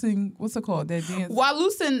Waloosing? What's it called? That dance?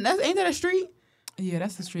 Waloosing, ain't that a street? Yeah,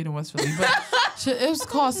 that's the street in West Philly. But it was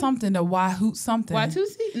called something, the Wahoot something.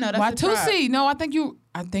 Watusi? No, that's Watusi. No, I think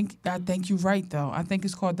you're right though. I think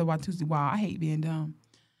it's called the Watusi. Wow, I hate being dumb.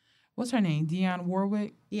 What's her name? Dionne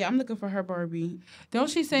Warwick? Yeah, I'm looking for her Barbie. Don't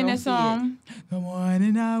she sing that song? The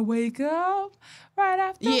morning I wake up, right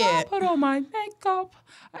after I put on my makeup.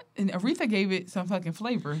 And Aretha gave it some fucking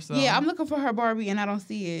flavor. So yeah, I'm looking for her Barbie and I don't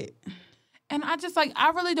see it. And I just I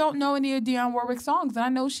really don't know any of Dionne Warwick's songs, and I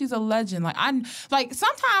know she's a legend.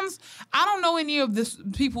 Sometimes I don't know any of this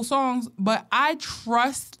people's songs, but I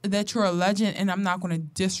trust that you're a legend, and I'm not going to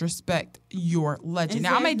disrespect your legend. Exactly.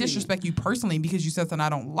 Now, I may disrespect you personally because you said something I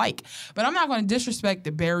don't like, but I'm not going to disrespect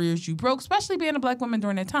the barriers you broke, especially being a black woman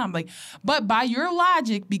during that time. But by your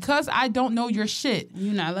logic, because I don't know your shit,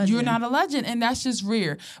 you're not a legend. You're not a legend, and that's just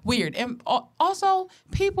weird. And also,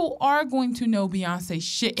 people are going to know Beyonce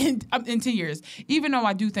shit in 10 years. Even though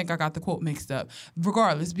I do think I got the quote mixed up.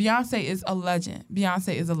 Regardless, Beyonce is a legend.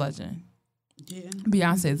 Beyonce is a legend. Yeah.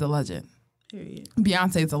 Beyonce is a legend. Period.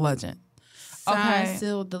 Beyonce is a legend. Signed, Okay.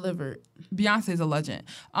 sealed, delivered. Beyonce is a legend.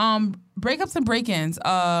 Breakups and break-ins.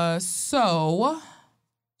 So.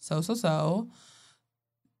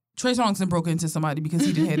 Trey Songz done broke into somebody because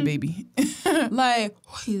he didn't have a baby. Like,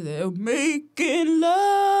 he's there making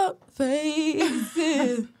love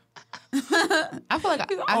faces. I feel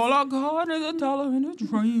like all I got is a dollar and a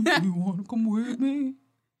dream. You wanna come with me?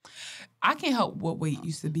 I can't help what Wait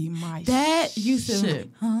used to be my that used to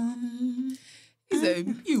shit. He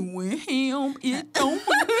said, you and him, it don't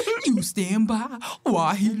you stand by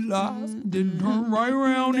while he lies, then turn right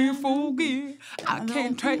around and forget. I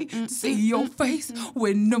can't take to see your face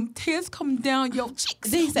when them tears come down your cheeks.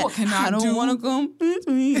 Said, what can I do? I don't want to come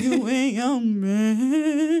between you and your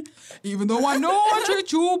man. Even though I know I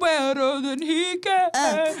treat you better than he can.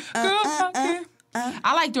 Girl, I can't.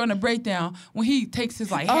 I like during the breakdown when he takes his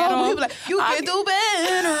hat off. He be like, you can do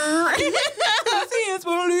better. I see it's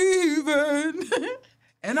believing.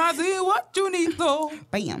 And I see what you need though.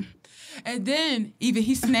 Bam. And then even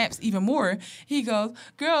he snaps even more. He goes,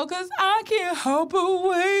 girl, cause I can't help but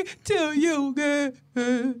wait till you get.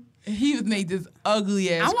 And he was made this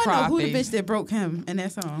ugly ass I want to cry know who the face. bitch that broke him in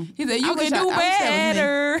that song. He said, you can do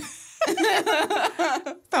better.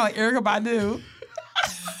 Sound like Erykah Badu.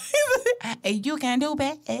 Hey, you can do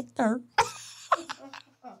better.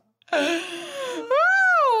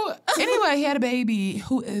 Anyway, he had a baby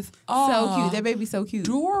who is So cute. That baby's so cute.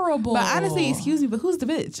 adorable. But honestly, excuse me, but who's the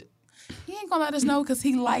bitch? He ain't gonna let us know because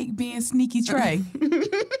he like being sneaky Trey.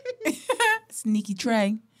 Sneaky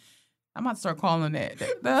Trey. I'm about to start calling that. The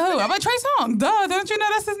who? I'm like, Trey Songz. Duh, don't you know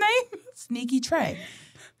that's his name? Sneaky Trey.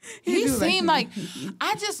 He seemed like,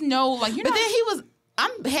 I just know, like, you know. But then he was,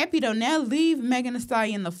 I'm happy though. Now leave Megan Thee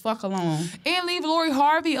Stallion the fuck alone. And leave Lori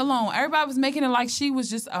Harvey alone. Everybody was making it like she was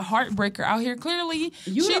just a heartbreaker out here. Clearly,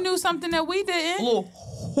 she knew something that we didn't. Little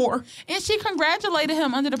whore. And she congratulated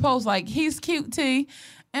him under the post, like, he's cute, T.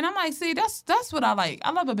 And I'm like, see, that's what I like.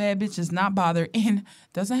 I love a bad bitch that's not bothered and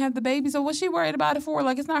doesn't have the baby. So what's she worried about it for?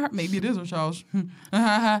 Like, it's not her. Maybe it is her child.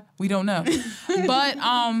 We don't know. But,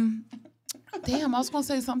 damn, I was going to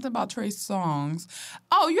say something about Trey Songz.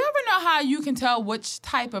 Oh, you ever know how you can tell which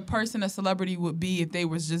type of person a celebrity would be if they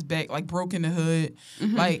was just back, like, broke in the hood?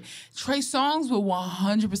 Mm-hmm. Like, Trey Songz would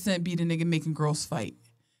 100% be the nigga making girls fight.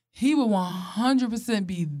 He would 100%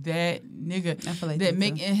 be that nigga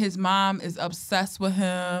and his mom is obsessed with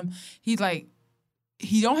him. He's like,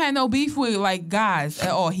 he don't have no beef with, like, guys at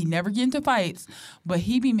all. He never get into fights, but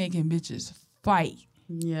he be making bitches fight.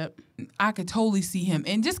 Yep. I could totally see him.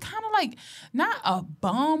 And just kind of like, not a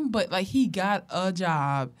bum, but like he got a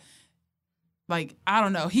job. Like, I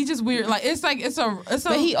don't know. He just weird. Like, it's a.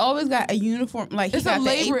 But he always got a uniform. Like, he got the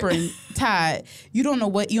apron tied. You don't know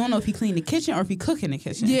if he cleaned the kitchen or if he cook in the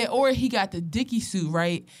kitchen. Yeah, or he got the Dickie suit,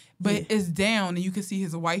 right? But it's down and you can see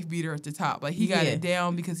his wife beater at the top. Like, he got it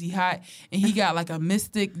down because he hot. And he got like a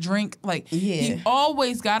Mystic drink. Like, he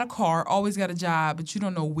always got a car, always got a job, but you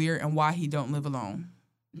don't know where and why he don't live alone.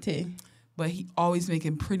 But he always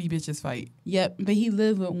making pretty bitches fight. Yep, but he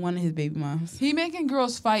lived with one of his baby moms. He making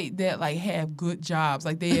girls fight that like have good jobs.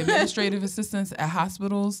 Like they administrative assistants at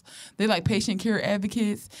hospitals. They like patient care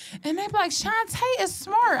advocates. And they be like, Shantae is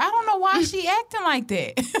smart. I don't know why she acting like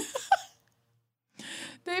that.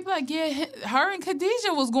 They be like, yeah, her and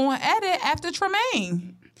Khadijah was going at it after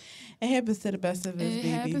Tremaine. It happens to the best of us, baby.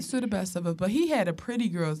 It happens to the best of us. But he had the pretty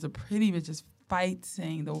girls, the pretty bitches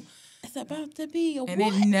fighting though. It's about to be a and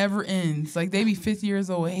it never ends. Like, they be 50 years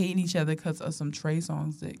old hating each other because of some Trey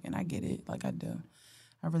Songz dick. And I get it. Like, I do.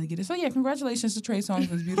 I really get it. So, yeah, congratulations to Trey Songz and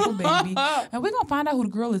his beautiful baby. And we're going to find out who the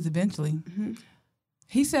girl is eventually. Mm-hmm.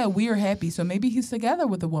 He said we are happy, so maybe he's together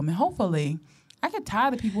with a woman. Hopefully. I get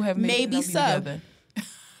tired of people having maybe so. Together.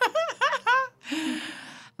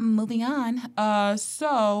 Moving on.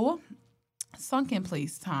 So, sunken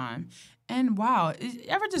place time. And wow, it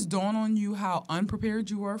ever just dawned on you how unprepared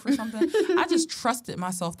you were for something? I just trusted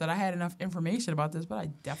myself that I had enough information about this, but I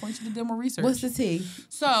definitely should have done more research. What's the tea?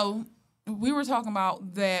 So we were talking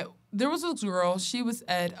about that there was a girl, she was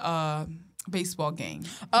at a baseball game.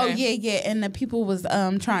 Okay? Oh, yeah. And the people was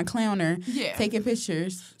trying to clown her, taking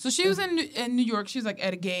pictures. So she was in New York. She was like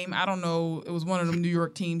at a game. I don't know. It was one of them New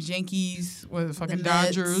York teams, Yankees or the fucking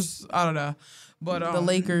Dodgers. I don't know. But the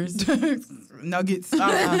Lakers, Nuggets.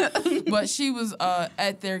 But she was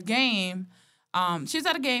at their game. She was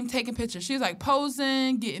at a game taking pictures. She was like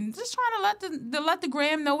posing, just trying to let the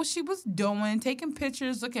gram know what she was doing, taking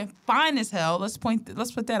pictures, looking fine as hell. Let's put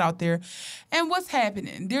that out there. And what's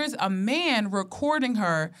happening? There's a man recording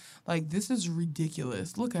her. Like, this is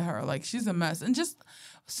ridiculous. Look at her. Like, she's a mess. And just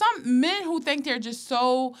some men who think they're just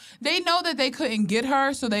so, they know that they couldn't get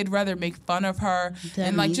her, so they'd rather make fun of her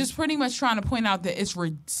and like just pretty much trying to point out that it's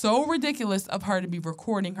so ridiculous of her to be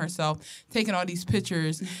recording herself, taking all these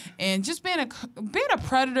pictures, and just being a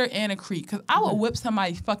predator and a creep. Because I would whip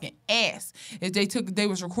somebody's fucking ass if they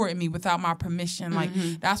was recording me without my permission. Like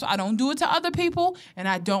that's why I don't do it to other people, and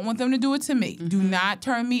I don't want them to do it to me. Do not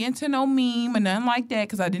turn me into no meme or nothing like that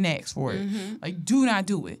because I didn't ask for it. Like, do not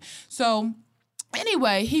do it. So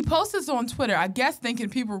anyway, he posted this on Twitter, I guess thinking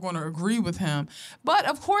people were going to agree with him. But,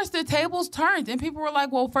 of course, the tables turned, and people were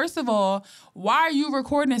like, well, first of all, why are you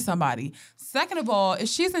recording somebody? Second of all, if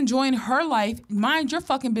she's enjoying her life, mind your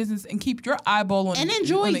fucking business and keep your eyeball on and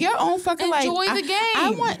enjoy your own fucking life. Enjoy the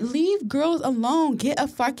game. Leave girls alone. Get a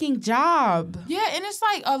fucking job. Yeah, and it's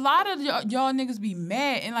like a lot of y'all niggas be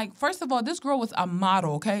mad. And like, first of all, this girl was a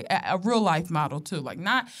model, okay? A real life model too. Like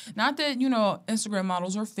not that, Instagram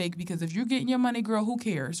models are fake, because if you're getting your money, girl, who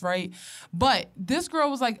cares, right? But this girl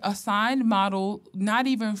was like a signed model, not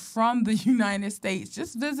even from the United States,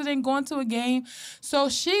 just visiting, going to a game. So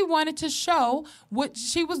she wanted to show what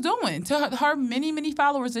she was doing to her many, many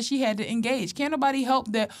followers that she had to engage. Can't nobody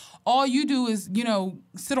help that all you do is,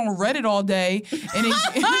 sit on Reddit all day and,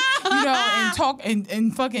 and talk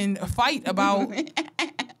and fucking fight about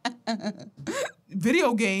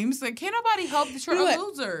video games. Like, can't nobody help that you're a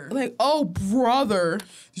loser. Like, oh, brother.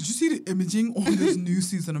 Did you see the imaging on this new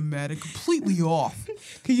season of Madden? Completely off.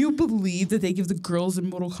 Can you believe that they give the girls in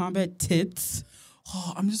Mortal Kombat tits?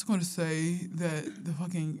 Oh, I'm just going to say that the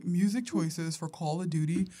fucking music choices for Call of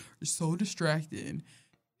Duty are so distracting.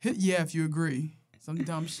 Hit yeah if you agree. Some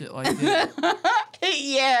dumb shit like that. Hit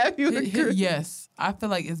yeah if you agree. Hit yes. I feel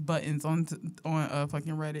like it's buttons on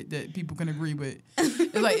fucking Reddit that people can agree with.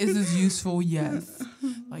 It's like, is this useful? Yes.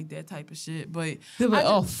 Like that type of shit. But they're like,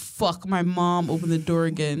 oh, fuck, my mom opened the door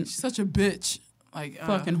again. She's such a bitch. Like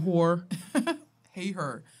fucking whore. Hate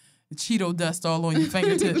her. Cheeto dust all on your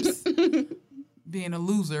fingertips. Being a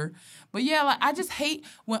loser. But yeah, like I just hate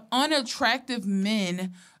when attractive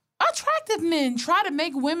men try to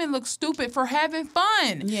make women look stupid for having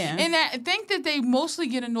fun. Yeah. And I think that they mostly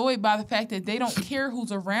get annoyed by the fact that they don't care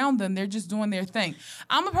who's around them. They're just doing their thing.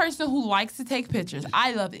 I'm a person who likes to take pictures.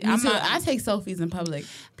 I love it. I take selfies in public,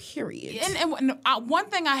 period. And one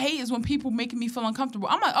thing I hate is when people making me feel uncomfortable.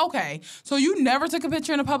 I'm like, okay, so you never took a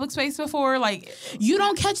picture in a public space before? Like, you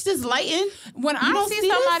don't catch this lighting? When I see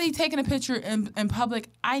somebody taking a picture in public,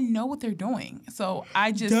 I know what they're doing. So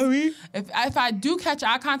I just, if I do catch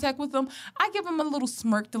eye contact with them, I give them a little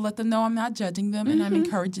smirk to let them know I'm not judging them and I'm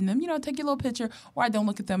encouraging them, take your little picture, or I don't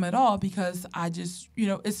look at them at all because I just,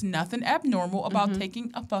 it's nothing abnormal about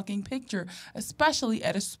taking a fucking picture, especially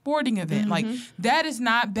at a sporting event. Like, that is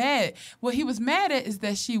not bad. What he was mad at is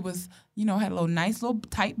that she was, had a nice little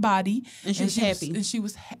tight body. And she was happy. And she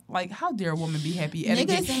was like, how dare a woman be happy at a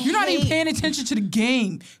game? You're not even paying attention to the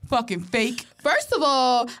game, fucking fake. First of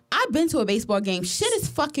all, I've been to a baseball game. Shit is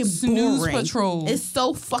fucking boring. Snooze Patrol. It's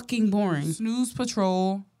so fucking boring. Snooze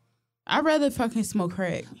Patrol. I'd rather fucking smoke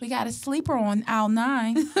crack. We got a sleeper on aisle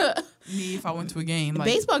 9. Me, if I went to a game. Like,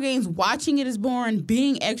 baseball games, watching it is boring.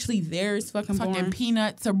 Being actually there is fucking boring. Fucking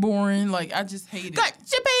peanuts are boring. Like, I just hate it. Got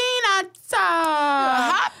your peanuts.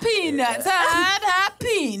 Hot peanuts. Hot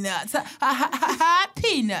peanuts. Hot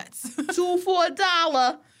peanuts. 2 for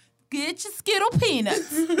 $1. Get your Skittle peanuts.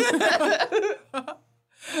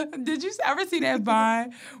 Did you ever see that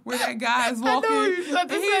Vine where that guy is walking and he's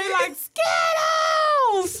like,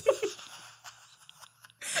 Skittles!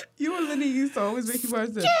 You and Lenny used to always make you watch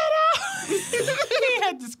that. Skittles! He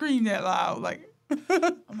had to scream that loud. Like,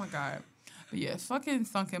 oh my God. But yeah, fucking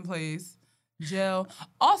sunken place. Jail.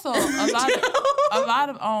 Also, a lot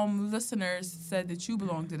of listeners said that you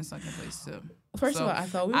belonged in a sunken place too. First of all, I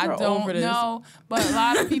thought we were over this. I don't know, but a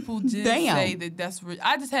lot of people did say that that's.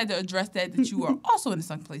 I just had to address that you are also in a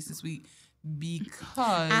sunken place this week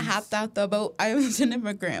because I hopped out the boat. I was an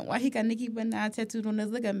immigrant. Why he got Nicki Minaj tattooed on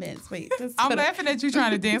his ligaments? Wait, I'm laughing at you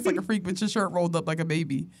trying to dance like a freak with your shirt rolled up like a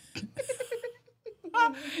baby.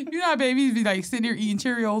 You know how babies be like sitting there eating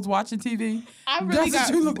Cheerios, watching TV? I really got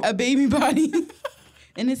a baby body.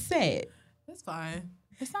 And it's sad. That's fine.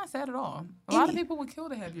 It's not sad at all. A lot of people would kill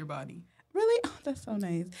to have your body. Really? Oh, that's so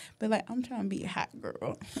nice. But like, I'm trying to be a hot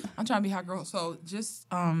girl. I'm trying to be a hot girl. So just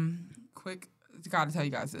quick, gotta tell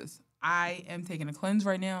you guys this. I am taking a cleanse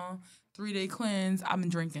right now. 3-day cleanse. I've been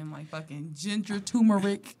drinking like fucking ginger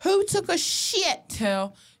turmeric. Who took a shit?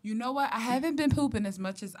 You know what? I haven't been pooping as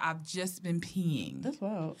much as I've just been peeing. That's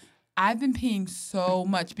wild. I've been peeing so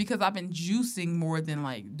much because I've been juicing more than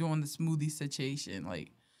like doing the smoothie situation.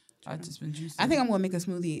 Like, I've just been juicing. I think I'm gonna make a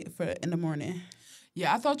smoothie in the morning.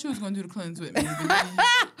 Yeah, I thought you was gonna do the cleanse with me,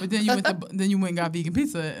 but then you went and got vegan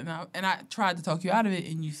pizza, and I tried to talk you out of it,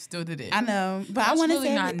 and you still did it. I know, but That's I wanted really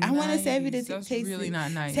Savvy. not I wanted Savvy to nice. That's taste really it.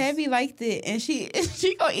 not nice. Savvy liked it, and she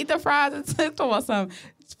gonna eat the fries and talk about something.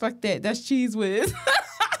 Fuck that. That's Cheese Whiz.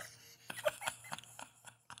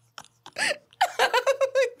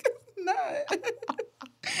 Not.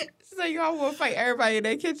 So y'all want to fight everybody in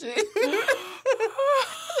that kitchen.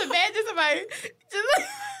 Imagine somebody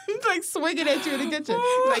just like swinging at you in the kitchen.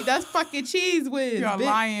 Like, that's fucking Cheese Whiz. You're a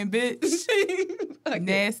lying bitch.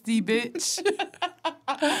 Nasty bitch.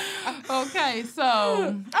 Okay,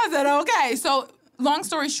 so I said okay. So long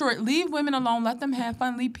story short, leave women alone. Let them have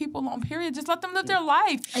fun. Leave people alone, period. Just let them live their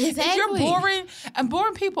life. Exactly. If you're boring, and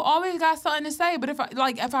boring people always got something to say. But if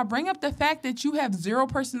I bring up the fact that you have zero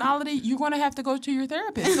personality, you're going to have to go to your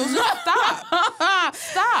therapist. So just stop.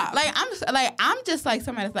 Stop. I'm just like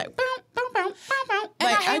somebody that's like, boom, boom, boom, boom, boom.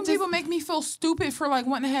 And Like, I hate when people make me feel stupid for like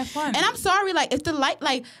wanting to have fun. And I'm sorry, like if the light,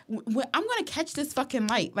 like I'm gonna catch this fucking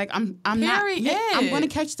light. Like I'm Period. not. I'm gonna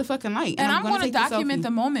catch the fucking light, and I'm going to take the document selfie.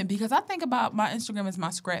 the moment because I think about my Instagram as my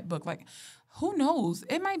scrapbook. Like, who knows?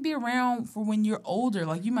 It might be around for when you're older.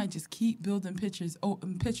 Like, you might just keep building pictures,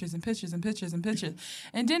 and pictures and pictures and pictures and pictures.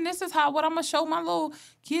 And then this is what I'm gonna show my little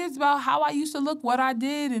kids about how I used to look, what I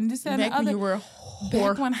did, and this and Back the other. when you were a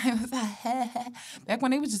whore. Back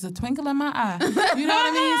when it was just a twinkle in my eye. You know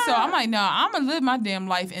what I mean? So I'm like, no, I'm gonna live my damn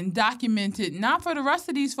life and document it, not for the rest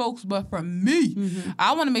of these folks, but for me. Mm-hmm.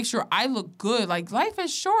 I want to make sure I look good. Like, life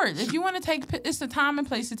is short. If you want to take, it's the time and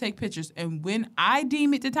place to take pictures. And when I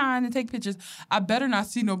deem it the time to take pictures, I better not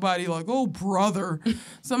see nobody like, oh, brother.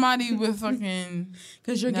 Somebody with fucking...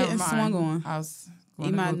 Because you're getting swung on. I was...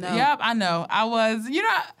 You might know. Yep, I know. I was,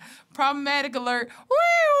 problematic alert.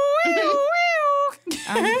 Woo, woo, woo.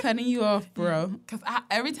 I'm cutting you off, bro. Because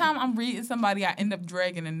every time I'm reading somebody, I end up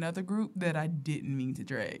dragging another group that I didn't mean to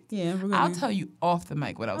drag. Yeah, we're gonna... I'll tell you off the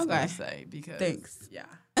mic what I was going to say. Because Thanks. Yeah.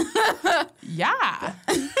 Yeah.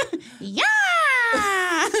 Yeah.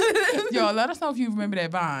 Yo, let us know if you remember that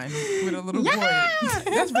Vine with a little boy.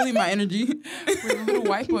 That's really my energy. Where the little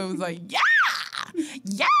white boy was like, yeah.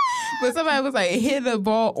 Yeah. But somebody was like, hit the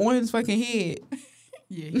ball on his fucking head.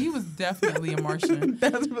 Yeah, he was definitely a Martian.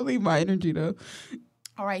 That's really my energy, though.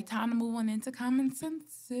 All right, time to move on into common senses.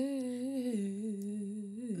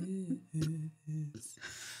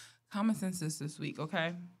 Common senses this week,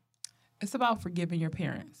 okay? It's about forgiving your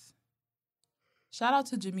parents. Shout out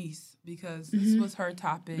to Jamise because this was her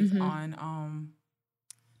topic on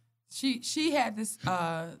she had this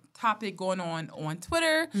topic going on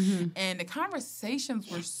Twitter and the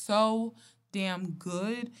conversations were so damn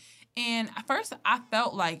good. And at first I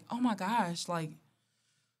felt like, oh my gosh, like,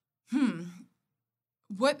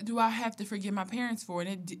 what do I have to forgive my parents for? And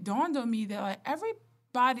it dawned on me that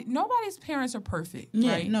like nobody's parents are perfect,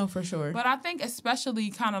 Yeah, right? no, for sure. But I think especially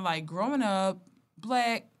kind of like growing up,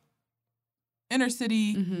 Black, inner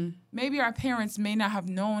city, maybe our parents may not have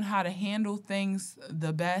known how to handle things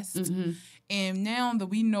the best. And now that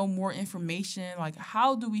we know more information, like,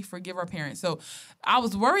 how do we forgive our parents? So I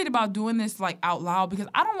was worried about doing this like out loud because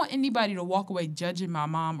I don't want anybody to walk away judging my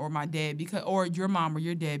mom or my dad or your mom or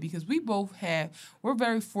your dad, because we're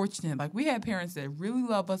very fortunate. Like, we have parents that really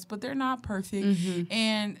love us, but they're not perfect.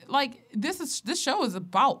 And like, this show is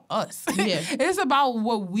about us. Yeah. It's about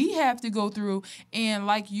what we have to go through. And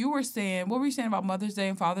like you were saying, what were you saying about Mother's Day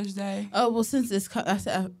and Father's Day? Oh, well, since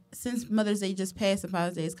Mother's Day just passed and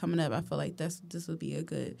Father's Day is coming up, I feel like this would be a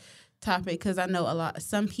good topic because I know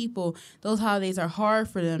some people, those holidays are hard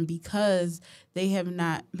for them because they have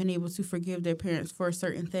not been able to forgive their parents for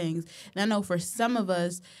certain things. And I know for some of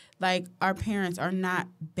us, like, our parents are not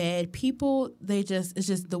bad people. It's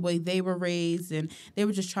just the way they were raised and they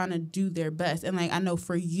were just trying to do their best. And like, I know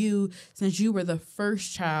for you, since you were the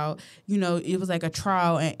first child, it was like a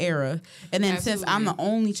trial and error. And then since I'm the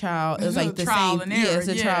only child, it was like the trial same. And error, it's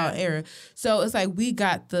a trial and error. So it's like we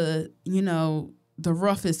got the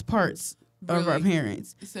roughest parts of our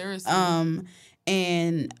parents. Seriously.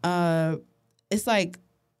 And it's like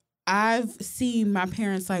I've seen my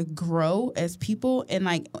parents like grow as people, and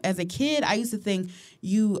like as a kid, I used to think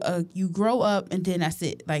you grow up and then that's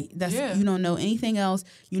it. Like you don't know anything else.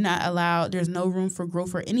 You're not allowed. There's no room for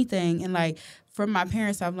growth or anything. And like from my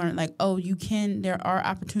parents, I've learned like, oh, there are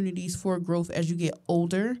opportunities for growth as you get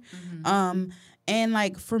older. And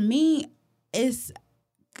like for me, it's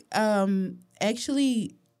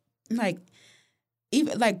actually like,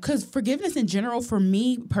 even like, because forgiveness in general for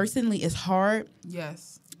me personally is hard.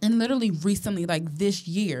 Yes. And literally recently, like this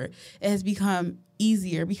year, it has become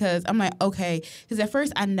easier because I'm like, okay, because at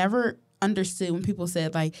first I never understood when people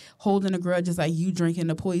said like holding a grudge is like you drinking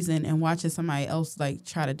the poison and watching somebody else like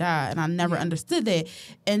try to die, and I never understood that.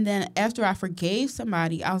 And then after I forgave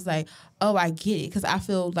somebody, I was like, oh, I get it, because I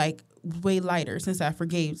feel like way lighter since I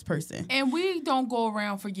forgave this person. And we don't go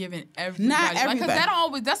around forgiving everybody. Not everybody.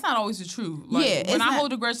 Because that's not always the truth. Like, when I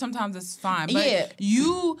hold a grudge, sometimes it's fine. But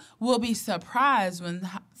you will be surprised when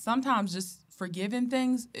sometimes just forgiving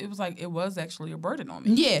things, it was actually a burden on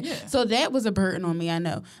me. Yeah. So that was a burden on me, I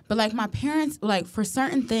know. But like my parents, like for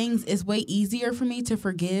certain things, it's way easier for me to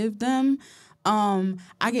forgive them.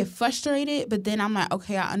 I get frustrated, but then I'm like,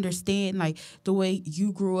 okay, I understand like the way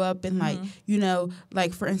you grew up, and like, you know,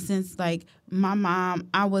 like for instance, like my mom,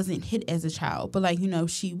 I wasn't hit as a child, but like, you know,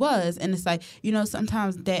 she was, and it's like, you know,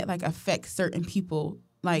 sometimes that like affects certain people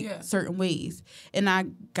like certain ways. And I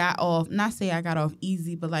got off, not say I got off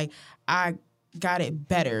easy, but like I got it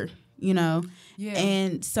better, you know? Yeah.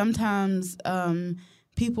 And sometimes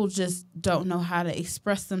people just don't know how to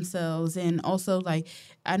express themselves. And also, like,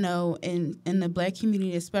 I know in the Black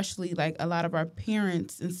community especially, like, a lot of our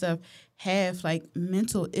parents and stuff have, like,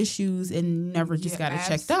 mental issues and never just got it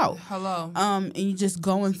checked out. Hello. And you just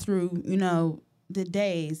going through, you know, the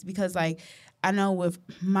days. Because, like, I know with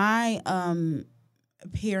my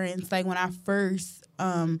parents, like, when I first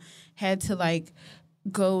had to, like,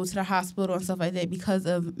 go to the hospital and stuff like that because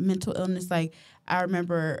of mental illness. Like, I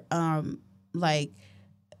remember, like,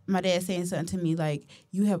 my dad saying something to me, like,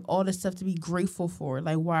 you have all this stuff to be grateful for.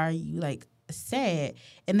 Like, why are you, like, sad?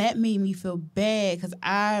 And that made me feel bad because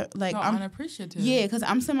I'm unappreciative. Yeah, because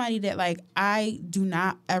I'm somebody that, like, I do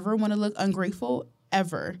not ever want to look ungrateful,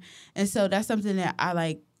 ever. And so that's something that I,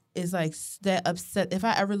 like, is like that upset. If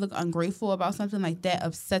I ever look ungrateful about something, like that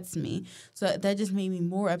upsets me. So that just made me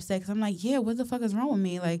more upset because I'm like, yeah, what the fuck is wrong with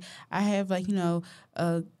me? Like, I have, like, you know,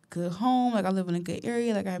 a good home, like I live in a good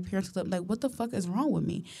area, like I have parents who live, like, what the fuck is wrong with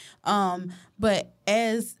me? But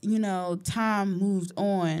as, you know, time moved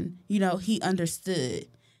on, you know, he understood.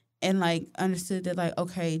 And, like, understood that, like,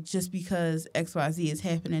 okay, just because XYZ is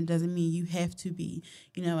happening doesn't mean you have to be,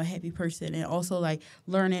 you know, a happy person. And also, like,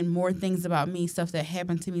 learning more things about me, stuff that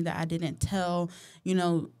happened to me that I didn't tell, you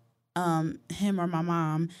know, him or my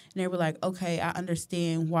mom. And they were like, okay, I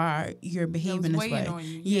understand why you're behaving this way. On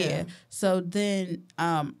you. Yeah. So then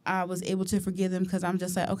I was able to forgive them because I'm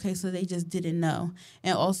just like, okay, so they just didn't know.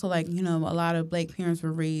 And also, like, you know, a lot of Black parents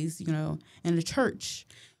were raised, you know, in the church.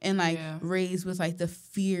 And, like, raised with, like, the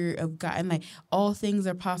fear of God. And, like, all things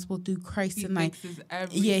are possible through Christ. He and, like, fixes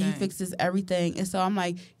everything. Yeah, he fixes everything. And so I'm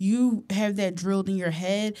like, you have that drilled in your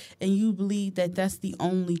head, and you believe that that's the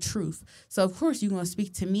only truth. So, of course, you're going to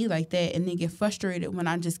speak to me like that and then get frustrated when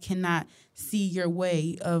I just cannot see your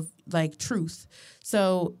way of, like, truth.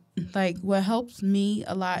 So, like, what helps me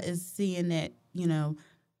a lot is seeing that, you know,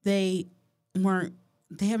 they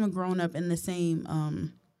haven't grown up in the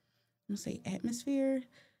same, atmosphere.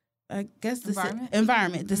 I guess the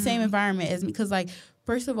environment, the same environment as me. Because, like,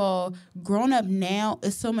 first of all, growing up now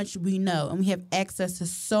is so much we know, and we have access to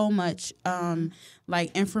so much,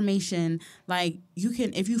 like, information. Like, you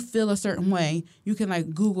can, if you feel a certain way, you can,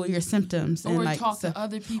 like, Google your symptoms or and, like, talk to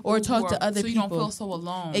other people, so you don't feel so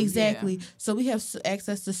alone. Exactly. Yeah. So we have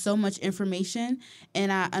access to so much information,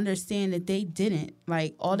 and I understand that they didn't.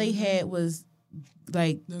 Like, all they had was,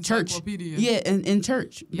 like, church. Yeah, in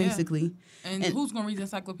church, basically. And who's going to read the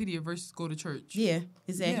encyclopedia versus go to church? Yeah,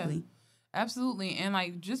 exactly. Yeah, absolutely. And,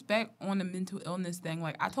 like, just back on the mental illness thing,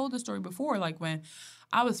 like, I told the story before, like, when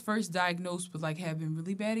I was first diagnosed with, like, having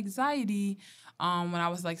really bad anxiety, when I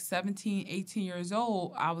was, like, 17, 18 years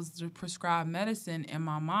old, I was prescribed medicine, and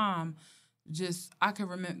my mom I could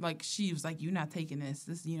remember, like, she was like, you're not taking this.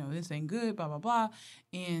 This, you know, this ain't good, blah, blah, blah.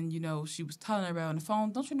 And, you know, she was telling everybody on the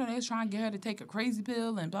phone, don't you know they was trying to get her to take a crazy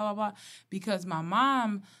pill and blah, blah, blah. Because my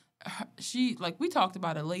mom, she, like, we talked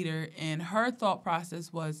about it later, and her thought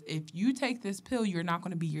process was, if you take this pill, you're not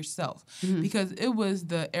going to be yourself. Mm-hmm. Because it was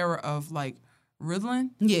the era of, like, Ritalin.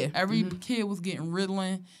 Yeah. Every kid was getting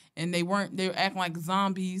Ritalin, and they were acting like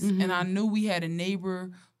zombies. Mm-hmm. And I knew we had a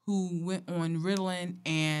neighbor who went on Ritalin,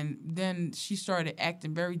 and then she started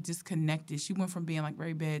acting very disconnected. She went from being, like,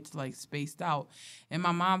 very bad to, like, spaced out. And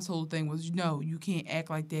my mom's whole thing was, no, you can't act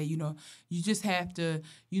like that. You know, you just have to,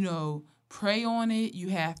 you know, pray on it. You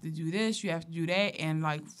have to do this. You have to do that. And,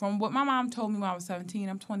 like, from what my mom told me when I was 17,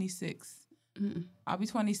 I'm 26. Mm-mm. I'll be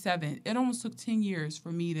 27. It almost took 10 years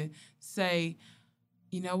for me to say,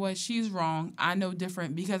 you know what, she's wrong. I know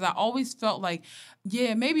different, because I always felt like,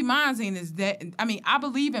 yeah, maybe mine ain't as that. I mean, I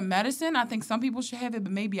believe in medicine. I think some people should have it,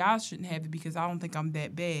 but maybe I shouldn't have it because I don't think I'm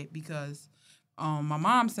that bad, because my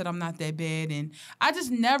mom said I'm not that bad. And I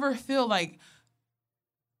just never feel like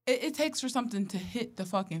it takes for something to hit the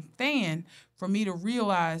fucking fan for me to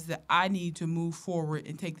realize that I need to move forward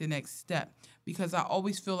and take the next step, because I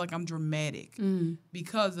always feel like I'm dramatic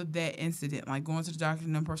because of that incident, like going to the doctor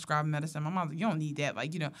and then prescribing medicine. My mom's like, you don't need that.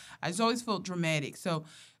 Like, I just always felt dramatic. So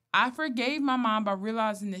I forgave my mom by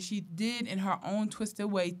realizing that she did, in her own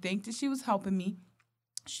twisted way, think that she was helping me.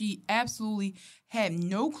 She absolutely had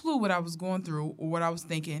no clue what I was going through or what I was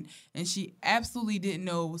thinking, and she absolutely didn't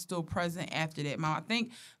know it was still present after that. I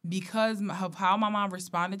think because of how my mom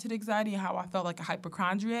responded to the anxiety and how I felt like a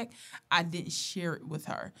hypochondriac, I didn't share it with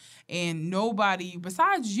her. And nobody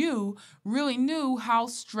besides you really knew how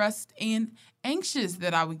stressed and anxious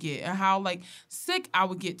that I would get, and how like sick I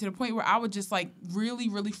would get, to the point where I would just like really,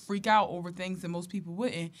 really freak out over things that most people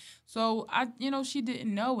wouldn't. So she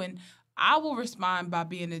didn't know, and I will respond by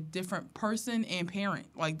being a different person and parent.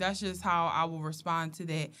 Like, that's just how I will respond to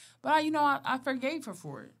that. But, I forgave her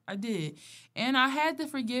for it. I did. And I had to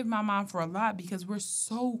forgive my mom for a lot because we're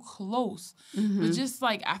so close. But just,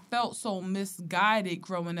 like, I felt so misguided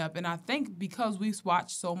growing up. And I think because we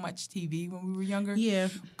watched so much TV when we were younger. Yeah.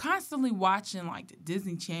 Constantly watching, like, the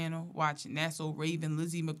Disney Channel, watching That's So Raven,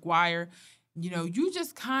 Lizzie McGuire. You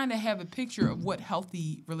just kind of have a picture of what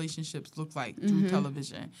healthy relationships look like through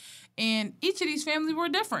television. And each of these families were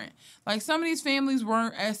different. Like, some of these families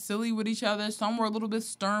weren't as silly with each other. Some were a little bit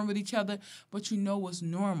stern with each other, but what's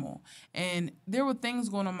normal. And there were things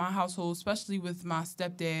going on in my household, especially with my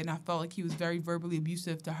stepdad, and I felt like he was very verbally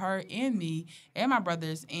abusive to her and me and my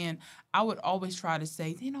brothers. And I would always try to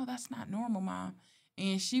say, that's not normal, Mom.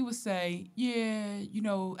 And she would say, yeah,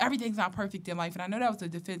 everything's not perfect in life. And I know that was a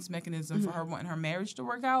defense mechanism for her wanting her marriage to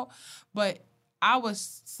work out. But I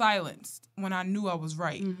was silenced when I knew I was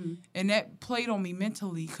right. And that played on me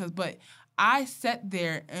mentally. But I sat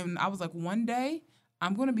there and I was like, one day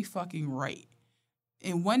I'm going to be fucking right.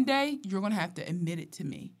 And one day you're going to have to admit it to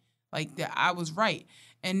me, like that I was right.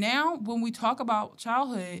 And now when we talk about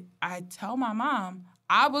childhood, I tell my mom,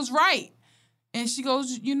 I was right. And she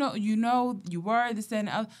goes, you were this, that, and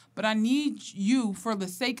the other, but I need you, for the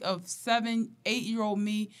sake of 7, 8-year-old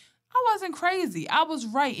me. I wasn't crazy. I was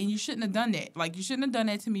right, and you shouldn't have done that. Like, you shouldn't have done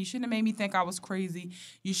that to me. You shouldn't have made me think I was crazy.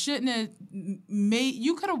 You shouldn't have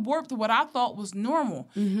you could have warped what I thought was normal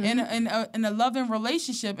in a loving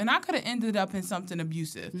relationship, and I could have ended up in something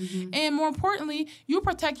abusive. And more importantly, you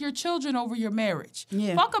protect your children over your marriage.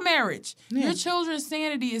 Yeah. Fuck a marriage. Yeah. Your children's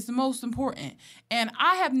sanity is the most important. And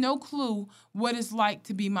I have no clue what it's like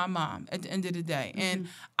to be my mom at the end of the day. And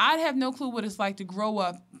I have no clue what it's like to grow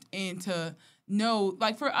up and to know,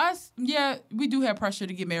 like, for us, yeah, we do have pressure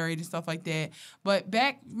to get married and stuff like that. But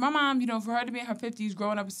back, my mom, for her to be in her 50s,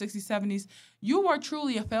 growing up in 60s, 70s, you were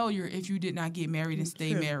truly a failure if you did not get married and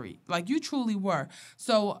stay married. Like, you truly were.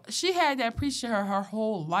 So she had that preached to her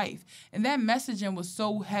whole life. And that messaging was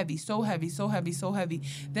so heavy, so heavy, so heavy, so heavy,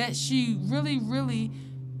 that she really, really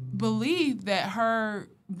believed that her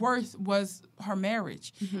worth was her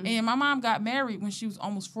marriage. And my mom got married when she was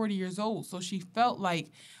almost 40 years old. So she felt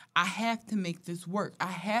like, I have to make this work. I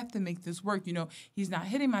have to make this work. He's not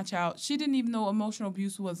hitting my child. She didn't even know emotional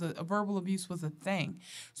abuse was a verbal abuse was a thing.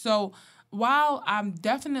 So while I'm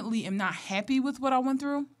definitely am not happy with what I went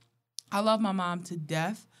through, I love my mom to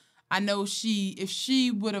death. I know if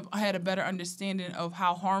she would have had a better understanding of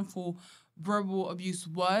how harmful verbal abuse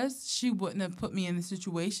was, she wouldn't have put me in the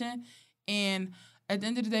situation. And at the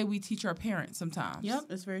end of the day, we teach our parents sometimes. Yep,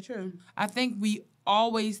 that's very true. I think we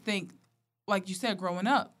always think, like you said, growing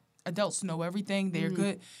up, adults know everything. They're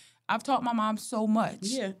good. I've taught my mom so much.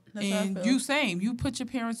 Yeah, that's how I feel. You same. You put your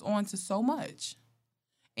parents on to so much.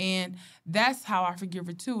 And that's how I forgive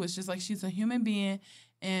her, too. It's just like she's a human being.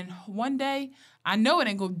 And one day, I know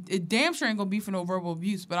it damn sure ain't going to be for no verbal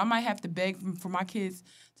abuse, but I might have to beg for my kids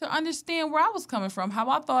to understand where I was coming from,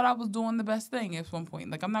 how I thought I was doing the best thing at one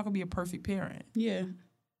point. Like, I'm not going to be a perfect parent. Yeah.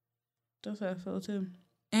 That's how I feel, too.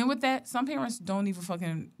 And with that, some parents don't even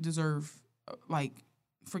fucking deserve, like,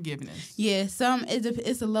 forgiveness. Yeah,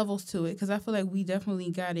 it's the levels to it, because I feel like we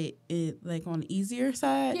definitely got it like on the easier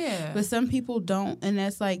side. Yeah. But some people don't, and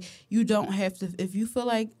that's like, you don't have to, if you feel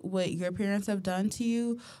like what your parents have done to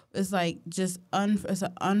you is like just it's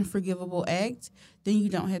an unforgivable act, then you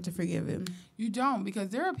don't have to forgive him. You don't, because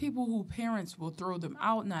there are people who parents will throw them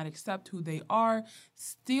out, not accept who they are,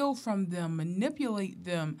 steal from them, manipulate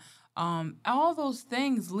them, all those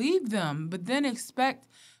things, leave them, but then expect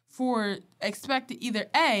to either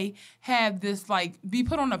A, have this, like, be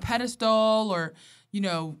put on a pedestal, or,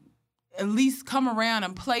 at least come around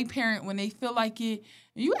and play parent when they feel like it.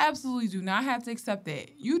 You absolutely do not have to accept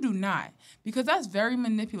that. You do not, because that's very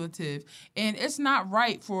manipulative, and it's not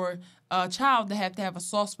right for a child to have a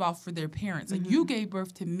soft spot for their parents. Like, you gave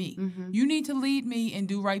birth to me. You need to lead me and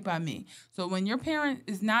do right by me. So when your parent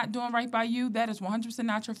is not doing right by you, that is 100%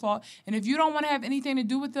 not your fault. And if you don't want to have anything to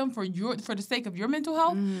do with them for the sake of your mental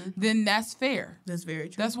health, then that's fair. That's very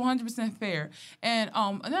true. That's 100% fair. And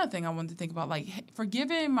another thing I wanted to think about, like,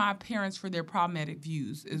 forgiving my parents for their problematic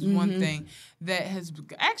views is one thing that has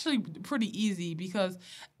actually pretty easy, because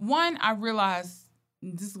one, I realized,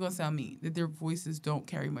 this is gonna sound mean, that their voices don't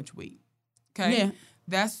carry much weight. Okay? Yeah.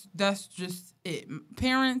 That's just it.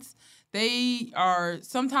 Parents, they are,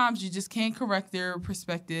 sometimes you just can't correct their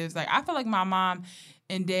perspectives. Like, I feel like my mom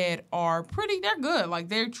and dad are they're good. Like,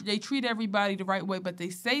 they treat everybody the right way, but they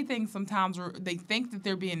say things sometimes where they think that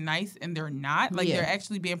they're being nice and they're not. Like, they're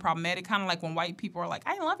actually being problematic. Kind of like when white people are like,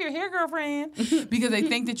 I love your hair, girlfriend, because they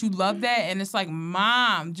think that you love that. And it's like,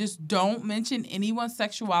 Mom, just don't mention anyone's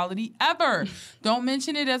sexuality ever. Don't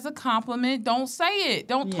mention it as a compliment. Don't say it.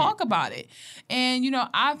 Don't talk about it. And, you know,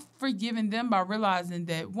 I've forgiven them by realizing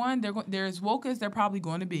that, one, they're as woke as they're probably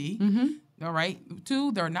going to be. All right.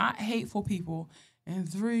 2, they're not hateful people. And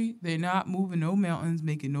 3, they're not moving no mountains,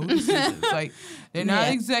 making no decisions. Like, they're not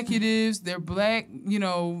executives. They're black, you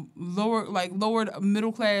know, lower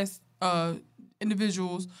middle class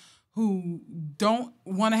individuals who don't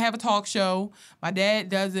want to have a talk show. My dad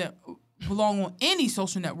doesn't belong on any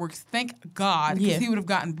social networks, thank God, because he would have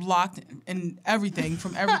gotten blocked and everything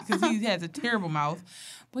because he has a terrible mouth.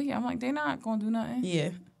 But yeah, I'm like, they're not going to do nothing.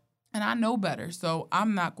 Yeah. And I know better, so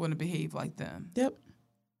I'm not going to behave like them. Yep.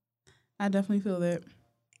 I definitely feel that.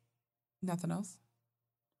 Nothing else?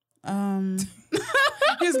 You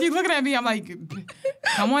just keep looking at me. I'm like,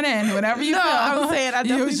 come on in, whatever you feel. I'm saying I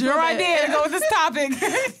definitely it was your idea to go with this topic.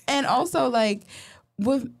 And also, like,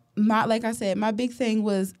 with like I said, my big thing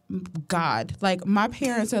was God. Like, my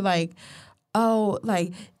parents are like, oh,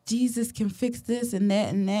 like, Jesus can fix this and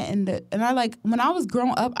that and that. And I, like, when I was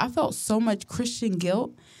growing up, I felt so much Christian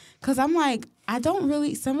guilt. Because I'm like,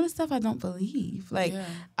 some of the stuff I don't believe. Like,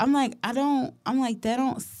 I'm like, that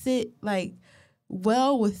don't sit, like,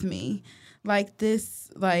 well with me. Like,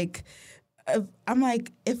 this, like, I'm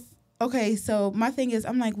like, so my thing is,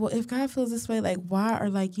 I'm like, well, if God feels this way, like, why are,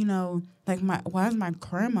 like, you know, like, why is my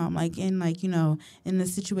grandma, like, in, like, you know, in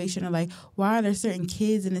this situation? Or, like, why are there certain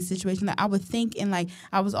kids in this situation that I would think, and, like,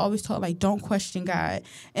 I was always taught, like, don't question God.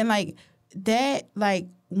 And, like, that, like,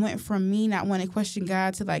 went from me not wanting to question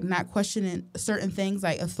God to, like, not questioning certain things,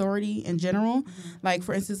 like authority in general. Like,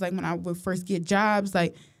 for instance, like, when I would first get jobs,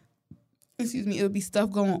 like, it would be stuff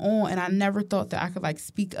going on, and I never thought that I could, like,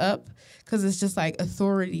 speak up, because it's just, like,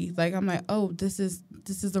 authority. Like, I'm like, oh, this is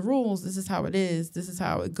the rules. This is how it is. This is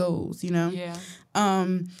how it goes, you know? Yeah.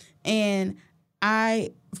 And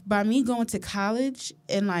by me going to college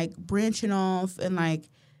and, like, branching off and, like,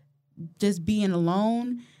 just being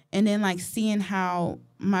alone, and then, like, seeing how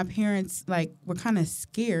my parents, like, were kind of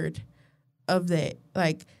scared of that.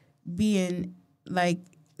 Like, being, like,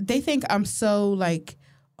 they think I'm so, like,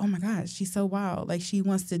 oh, my God, she's so wild. Like, she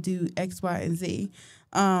wants to do X, Y, and Z.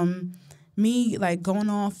 Me, like, going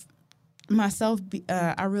off myself,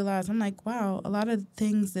 I realized, I'm like, wow, a lot of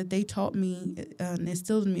things that they taught me and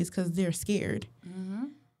instilled in me is because they're scared.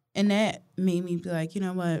 And that made me be like, you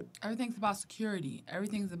know what? Everything's about security.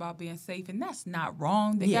 Everything's about being safe, and that's not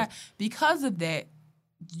wrong. Because of that,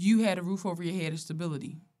 you had a roof over your head of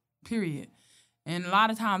stability, period. And a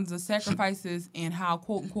lot of times the sacrifices and how,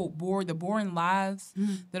 quote, unquote, the boring lives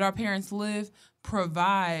that our parents live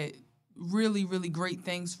provide really, really great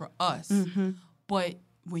things for us. But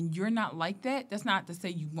when you're not like that, that's not to say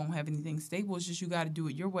you won't have anything stable. It's just you got to do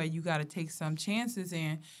it your way. You got to take some chances,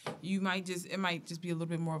 and it might just be a little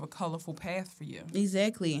bit more of a colorful path for you.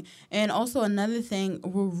 Exactly. And also another thing,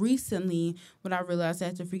 recently, what I realized I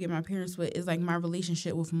have to forget my parents with is, like, my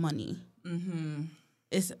relationship with money.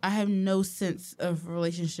 I have no sense of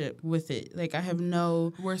relationship with it. Like, I have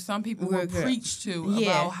no... Where some people were preached to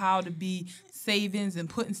about how to be savings and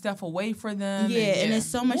putting stuff away for them. And there's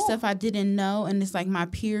so much stuff I didn't know, and it's like my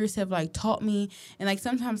peers have, like, taught me, and, like,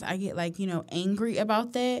 sometimes I get, like, you know, angry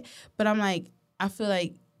about that, but I'm like, I feel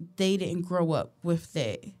like they didn't grow up with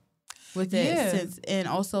that sense. And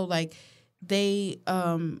also, like, they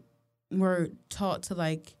were taught to,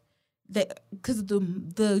 like, that, because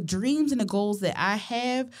the dreams and the goals that I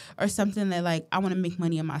have are something that, like, I want to make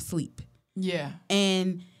money in my sleep.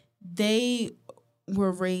 And they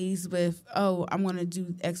were raised with, oh, I'm going to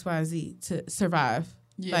do X, Y, Z to survive,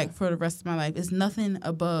 like, for the rest of my life. It's nothing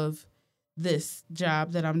above this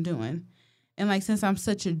job that I'm doing. And, like, since I'm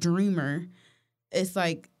such a dreamer, it's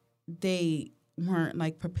like they weren't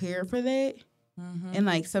like prepared for that. Mm-hmm. And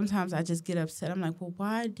like sometimes I just get upset. I'm like, well,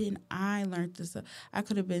 why didn't I learn this? I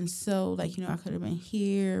could have been so like, I could have been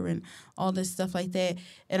here and all this stuff like that.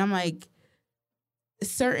 And I'm like,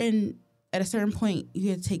 at a certain point,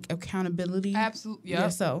 you have to take accountability. Absolutely. Yep.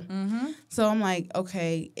 Yourself. Mm-hmm. So I'm like,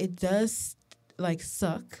 okay, it does like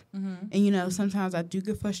suck. Mm-hmm. And sometimes I do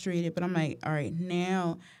get frustrated, but I'm like, all right,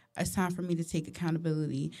 now it's time for me to take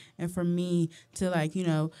accountability and for me to like,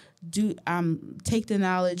 take the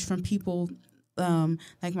knowledge from people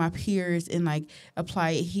like my peers and like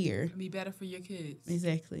apply it here. Be better for your kids.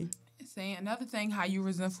 Exactly. Saying another thing, how you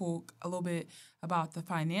resentful a little bit about the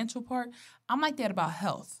financial part. I'm like that about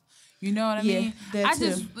health. You know what I mean? That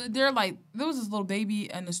too. There was this little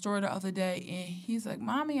baby in the store the other day, and he's like,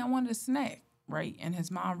 "Mommy, I wanted a snack," right? And his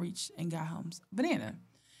mom reached and got him a banana.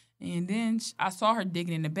 And then I saw her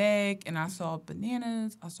digging in the bag, and I saw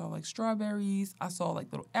bananas. I saw, like, strawberries. I saw,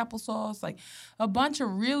 like, little applesauce, like, a bunch of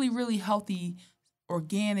really, really healthy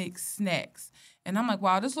organic snacks. And I'm like,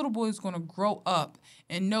 wow, this little boy is going to grow up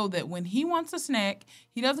and know that when he wants a snack,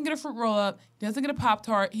 he doesn't get a fruit roll-up, he doesn't get a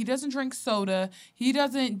Pop-Tart, he doesn't drink soda, he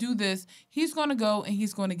doesn't do this. He's going to go and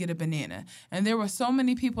he's going to get a banana. And there were so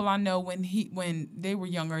many people I know when they were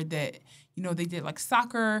younger that, they did like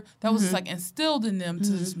soccer. That was just like instilled in them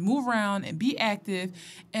to just move around and be active.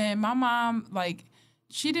 And my mom, like,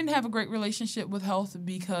 she didn't have a great relationship with health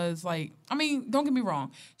because, like, I mean, don't get me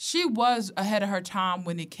wrong. She was ahead of her time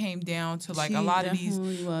when it came down to, like, a lot of these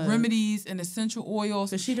remedies and essential oils.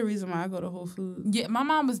 So she the reason why I go to Whole Foods. Yeah, my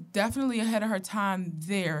mom was definitely ahead of her time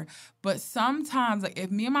there. But sometimes, like,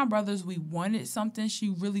 if me and my brothers, we wanted something, she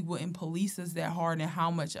really wouldn't police us that hard and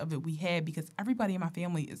how much of it we had because everybody in my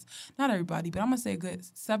family is, not everybody, but I'm going to say a good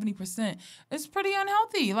 70% is pretty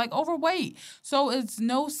unhealthy, like overweight. So it's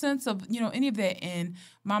no sense of, any of that. And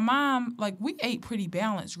my mom, like, we ate pretty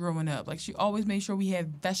balanced growing up. Like, she always made sure we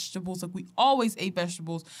had vegetables. Like, we always ate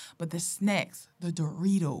vegetables. But the snacks, the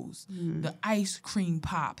Doritos, the ice cream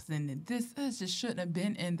pops, and this just shouldn't have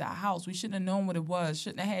been in the house. We shouldn't have known what it was.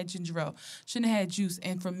 Shouldn't have had ginger ale. Shouldn't have had juice.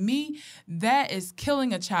 And for me, that is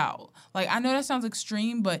killing a child. Like, I know that sounds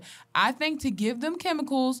extreme, but I think to give them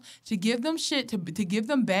chemicals, to give them shit, to give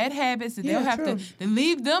them bad habits that they'll have to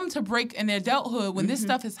leave them to break in their adulthood when this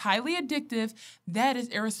stuff is highly addictive, that is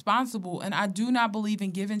irresponsible. And I do not believe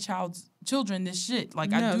in giving children this shit.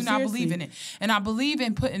 Like, I do not believe in it. And I believe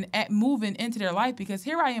in moving into their life because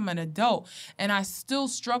here I am an adult and I still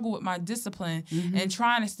struggle with my discipline and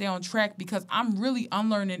trying to stay on track because I'm really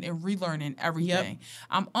unlearning and relearning everything.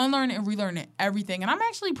 I'm unlearning and relearning everything. And I'm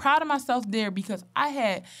actually proud of myself there because I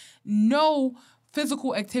had no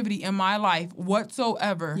physical activity in my life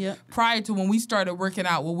whatsoever prior to when we started working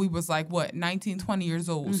out when we was like, 19, 20 years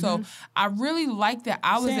old. So I really like that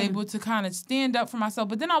I was able to kind of stand up for myself.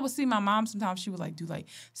 But then I would see my mom sometimes, she would like do like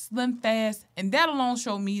Slim Fast. And that alone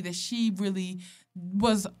showed me that she really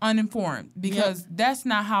was uninformed because that's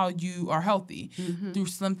not how you are healthy through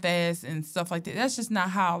Slim Fast and stuff like that. That's just not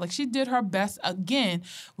how. Like, she did her best again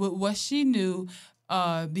with what she knew.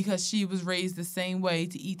 Because she was raised the same way,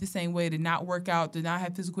 to eat the same way, to not work out, to not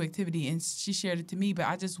have physical activity, and she shared it to me. But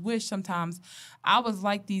I just wish sometimes I was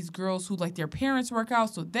like these girls who like their parents work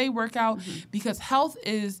out, so they work out, because health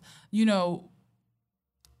is,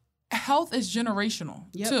 health is generational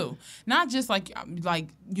too. Not just like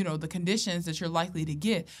the conditions that you're likely to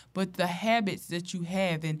get, but the habits that you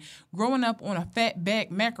have. And growing up on a fat back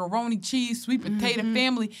macaroni cheese sweet potato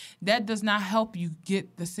family, that does not help you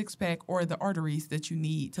get the six pack or the arteries that you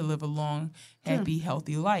need to live a long, happy,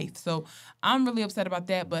 healthy life. So I'm really upset about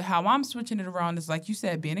that. But how I'm switching it around is, like you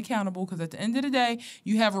said, being accountable, because at the end of the day,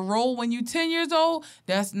 you have a role when you're 10 years old.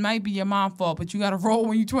 That might be your mom's fault, but you got a role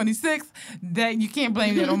when you're 26. That you can't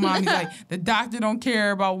blame that on mom. Like, the doctor don't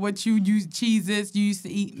care about what you use, cheeses you used to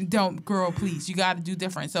eat. Don't, girl, please. You got to do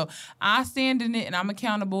different. So I stand in it, and I'm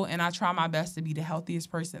accountable, and I try my best to be the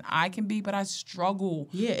healthiest person I can be. But I struggle.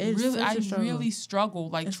 Yeah, it's really, such a struggle. Really struggle.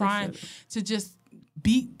 Like, it's trying to just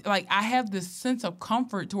be like, I have this sense of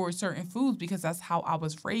comfort towards certain foods because that's how I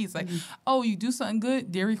was raised. Like, oh, you do something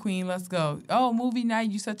good, Dairy Queen, let's go. Oh, movie night,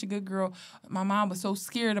 you such a good girl. My mom was so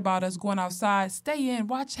scared about us going outside. Stay in,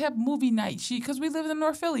 have movie night. Because we lived in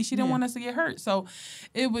North Philly, she didn't want us to get hurt. So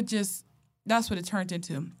it would just, that's what it turned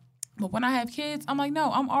into. But when I have kids, I'm like,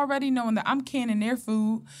 no, I'm already knowing that I'm canning their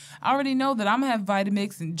food. I already know that I'm going to have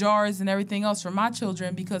Vitamix and jars and everything else for my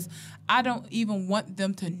children because I don't even want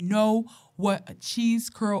them to know what a cheese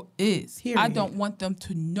curl is. Period. I don't want them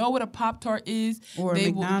to know what a Pop-Tart is. Or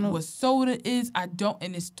McDonald's. What soda is. I don't,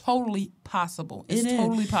 and it's totally possible. It's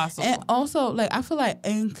totally possible. And also, like, I feel like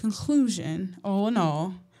in conclusion, all in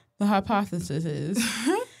all, the hypothesis is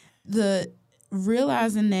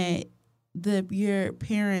realizing that your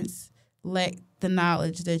parents lack the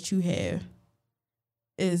knowledge that you have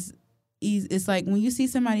is easy. It's like when you see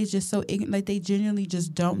somebody just so ignorant, like they genuinely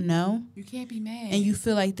just don't know. You can't be mad. And you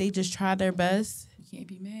feel like they just try their best. You can't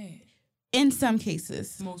be mad. In some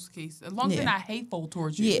cases. Most cases. As long as they're not hateful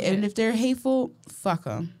towards you. Yeah, and if they're hateful, fuck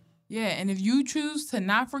them. Yeah, and if you choose to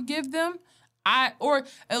not forgive them, or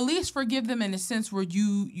at least forgive them in a sense where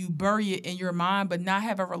you bury it in your mind but not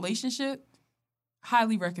have a relationship,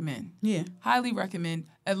 highly recommend. Yeah. Highly recommend.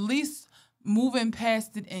 At least moving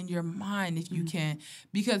past it in your mind if you can.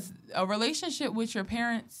 Because a relationship with your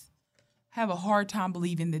parents have a hard time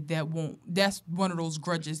believing that's one of those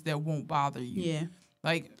grudges that won't bother you. Yeah.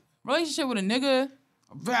 Like, relationship with a nigga,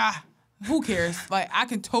 who cares? Like, I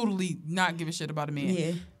can totally not give a shit about a man.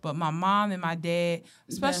 Yeah. But my mom and my dad,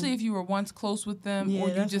 especially if you were once close with them or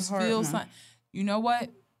you just feel something, you know what?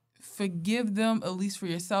 Forgive them at least for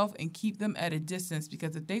yourself and keep them at a distance,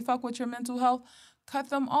 because if they fuck with your mental health, cut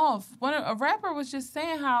them off. A rapper was just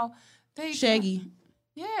saying how they... Shaggy.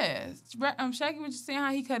 Yeah. Shaggy was just saying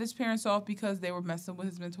how he cut his parents off because they were messing with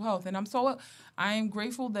his mental health. And I am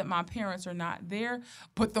grateful that my parents are not there.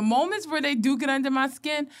 But the moments where they do get under my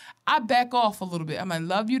skin, I back off a little bit. I'm like,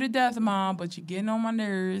 love you to death, Mom, but you're getting on my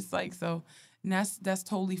nerves. Like, so... And that's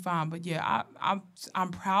totally fine. But yeah,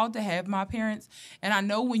 I'm proud to have my parents. And I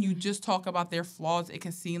know when you just talk about their flaws, it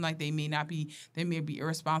can seem like they may be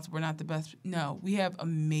irresponsible or not the best. No, we have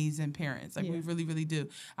amazing parents. Like, we really, really do.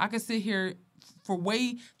 I could sit here for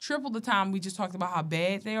triple the time we just talked about how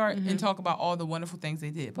bad they are and talk about all the wonderful things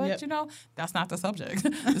they did. But, that's not the subject.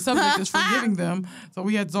 The subject is forgiving them. So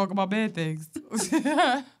we had to talk about bad things.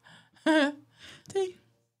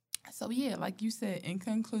 So yeah, like you said, in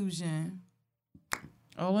conclusion...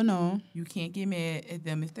 All in all, you can't get mad at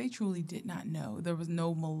them if they truly did not know. There was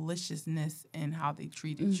no maliciousness in how they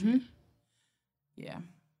treated you. Yeah.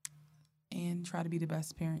 And try to be the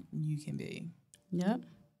best parent you can be. Yep.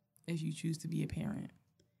 If you choose to be a parent.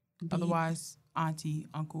 Otherwise, auntie,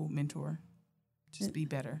 uncle, mentor. Just be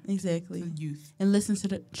better. Exactly. To the youth. And listen to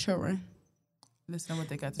the children. Listen to what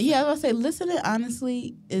they got to say. Yeah, I was going to say, listening,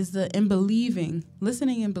 honestly, and believing.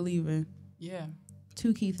 Listening and believing. Yeah.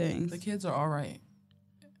 Two key things. The kids are all right.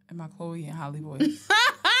 In my Chloe and Holly voice.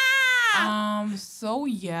 So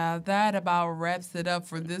yeah, that about wraps it up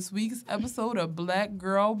for this week's episode of Black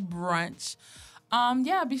Girl Brunch.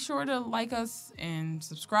 Yeah, be sure to like us and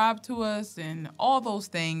subscribe to us and all those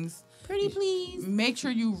things. Pretty please. Make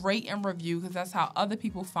sure you rate and review, because that's how other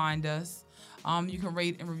people find us. You can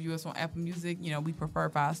rate and review us on Apple Music. You know, we prefer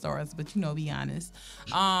 5 stars, but be honest.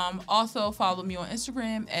 Also follow me on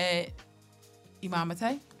Instagram at Iman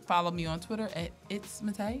Matei. Follow me on Twitter at It's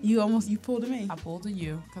Matei. You pulled a me. I pulled a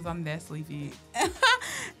you because I'm that sleepy.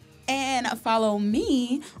 And follow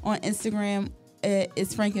me on Instagram at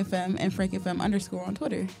It's FrankandFem and FrankandFem_ on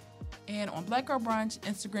Twitter. And on Black Girl Brunch,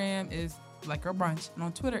 Instagram is Black Girl Brunch. And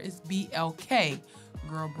on Twitter is BLK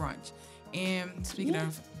Girl Brunch. And speaking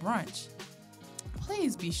of brunch,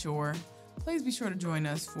 please be sure to join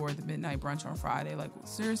us for the Midnight Brunch on Friday. Like,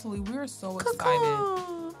 seriously, we're so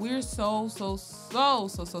excited. We're so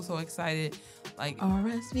excited. Like,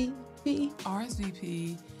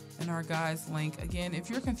 RSVP and our guys link. Again, if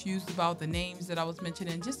you're confused about the names that I was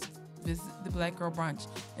mentioning, just visit the Black Girl Brunch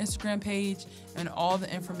Instagram page, and all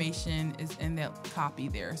the information is in that copy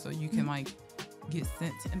there. So you can get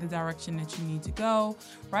sent in the direction that you need to go.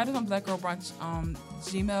 Write it on Black Girl Brunch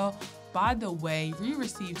Gmail. By the way, we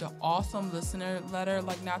received an awesome listener letter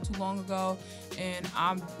not too long ago, and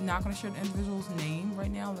I'm not going to share the individual's name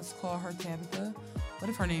right now. Let's call her Tabitha. What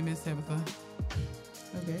if her name is Tabitha?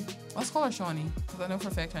 Okay. Let's call her Shawnee, because I know for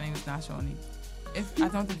a fact her name is not Shawnee. I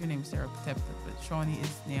don't think her name is Tabitha, but Shawnee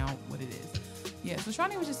is now what it is. Yeah, so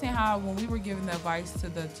Shawnee was just saying how when we were giving the advice to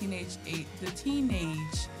the teenage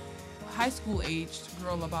high school aged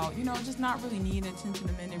girl about, just not really needing attention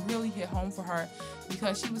to men, it really hit home for her,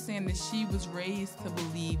 because she was saying that she was raised to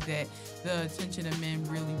believe that the attention of men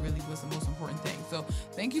really, really was the most important thing. So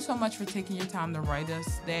thank you so much for taking your time to write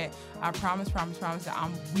us that. I promise that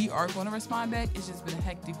we are going to respond back. It's just been a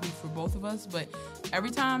hectic week for both of us, but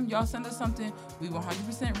every time y'all send us something, we will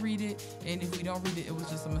 100% read it, and if we don't read it, it was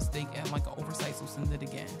just a mistake and an oversight, so send it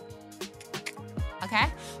again. Okay?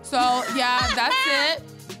 So yeah, that's it.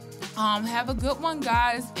 Have a good one,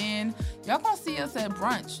 guys, and y'all gonna see us at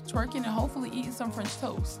brunch, twerking and hopefully eating some French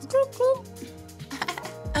toast.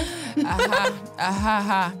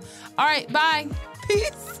 All right, bye.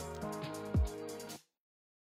 Peace.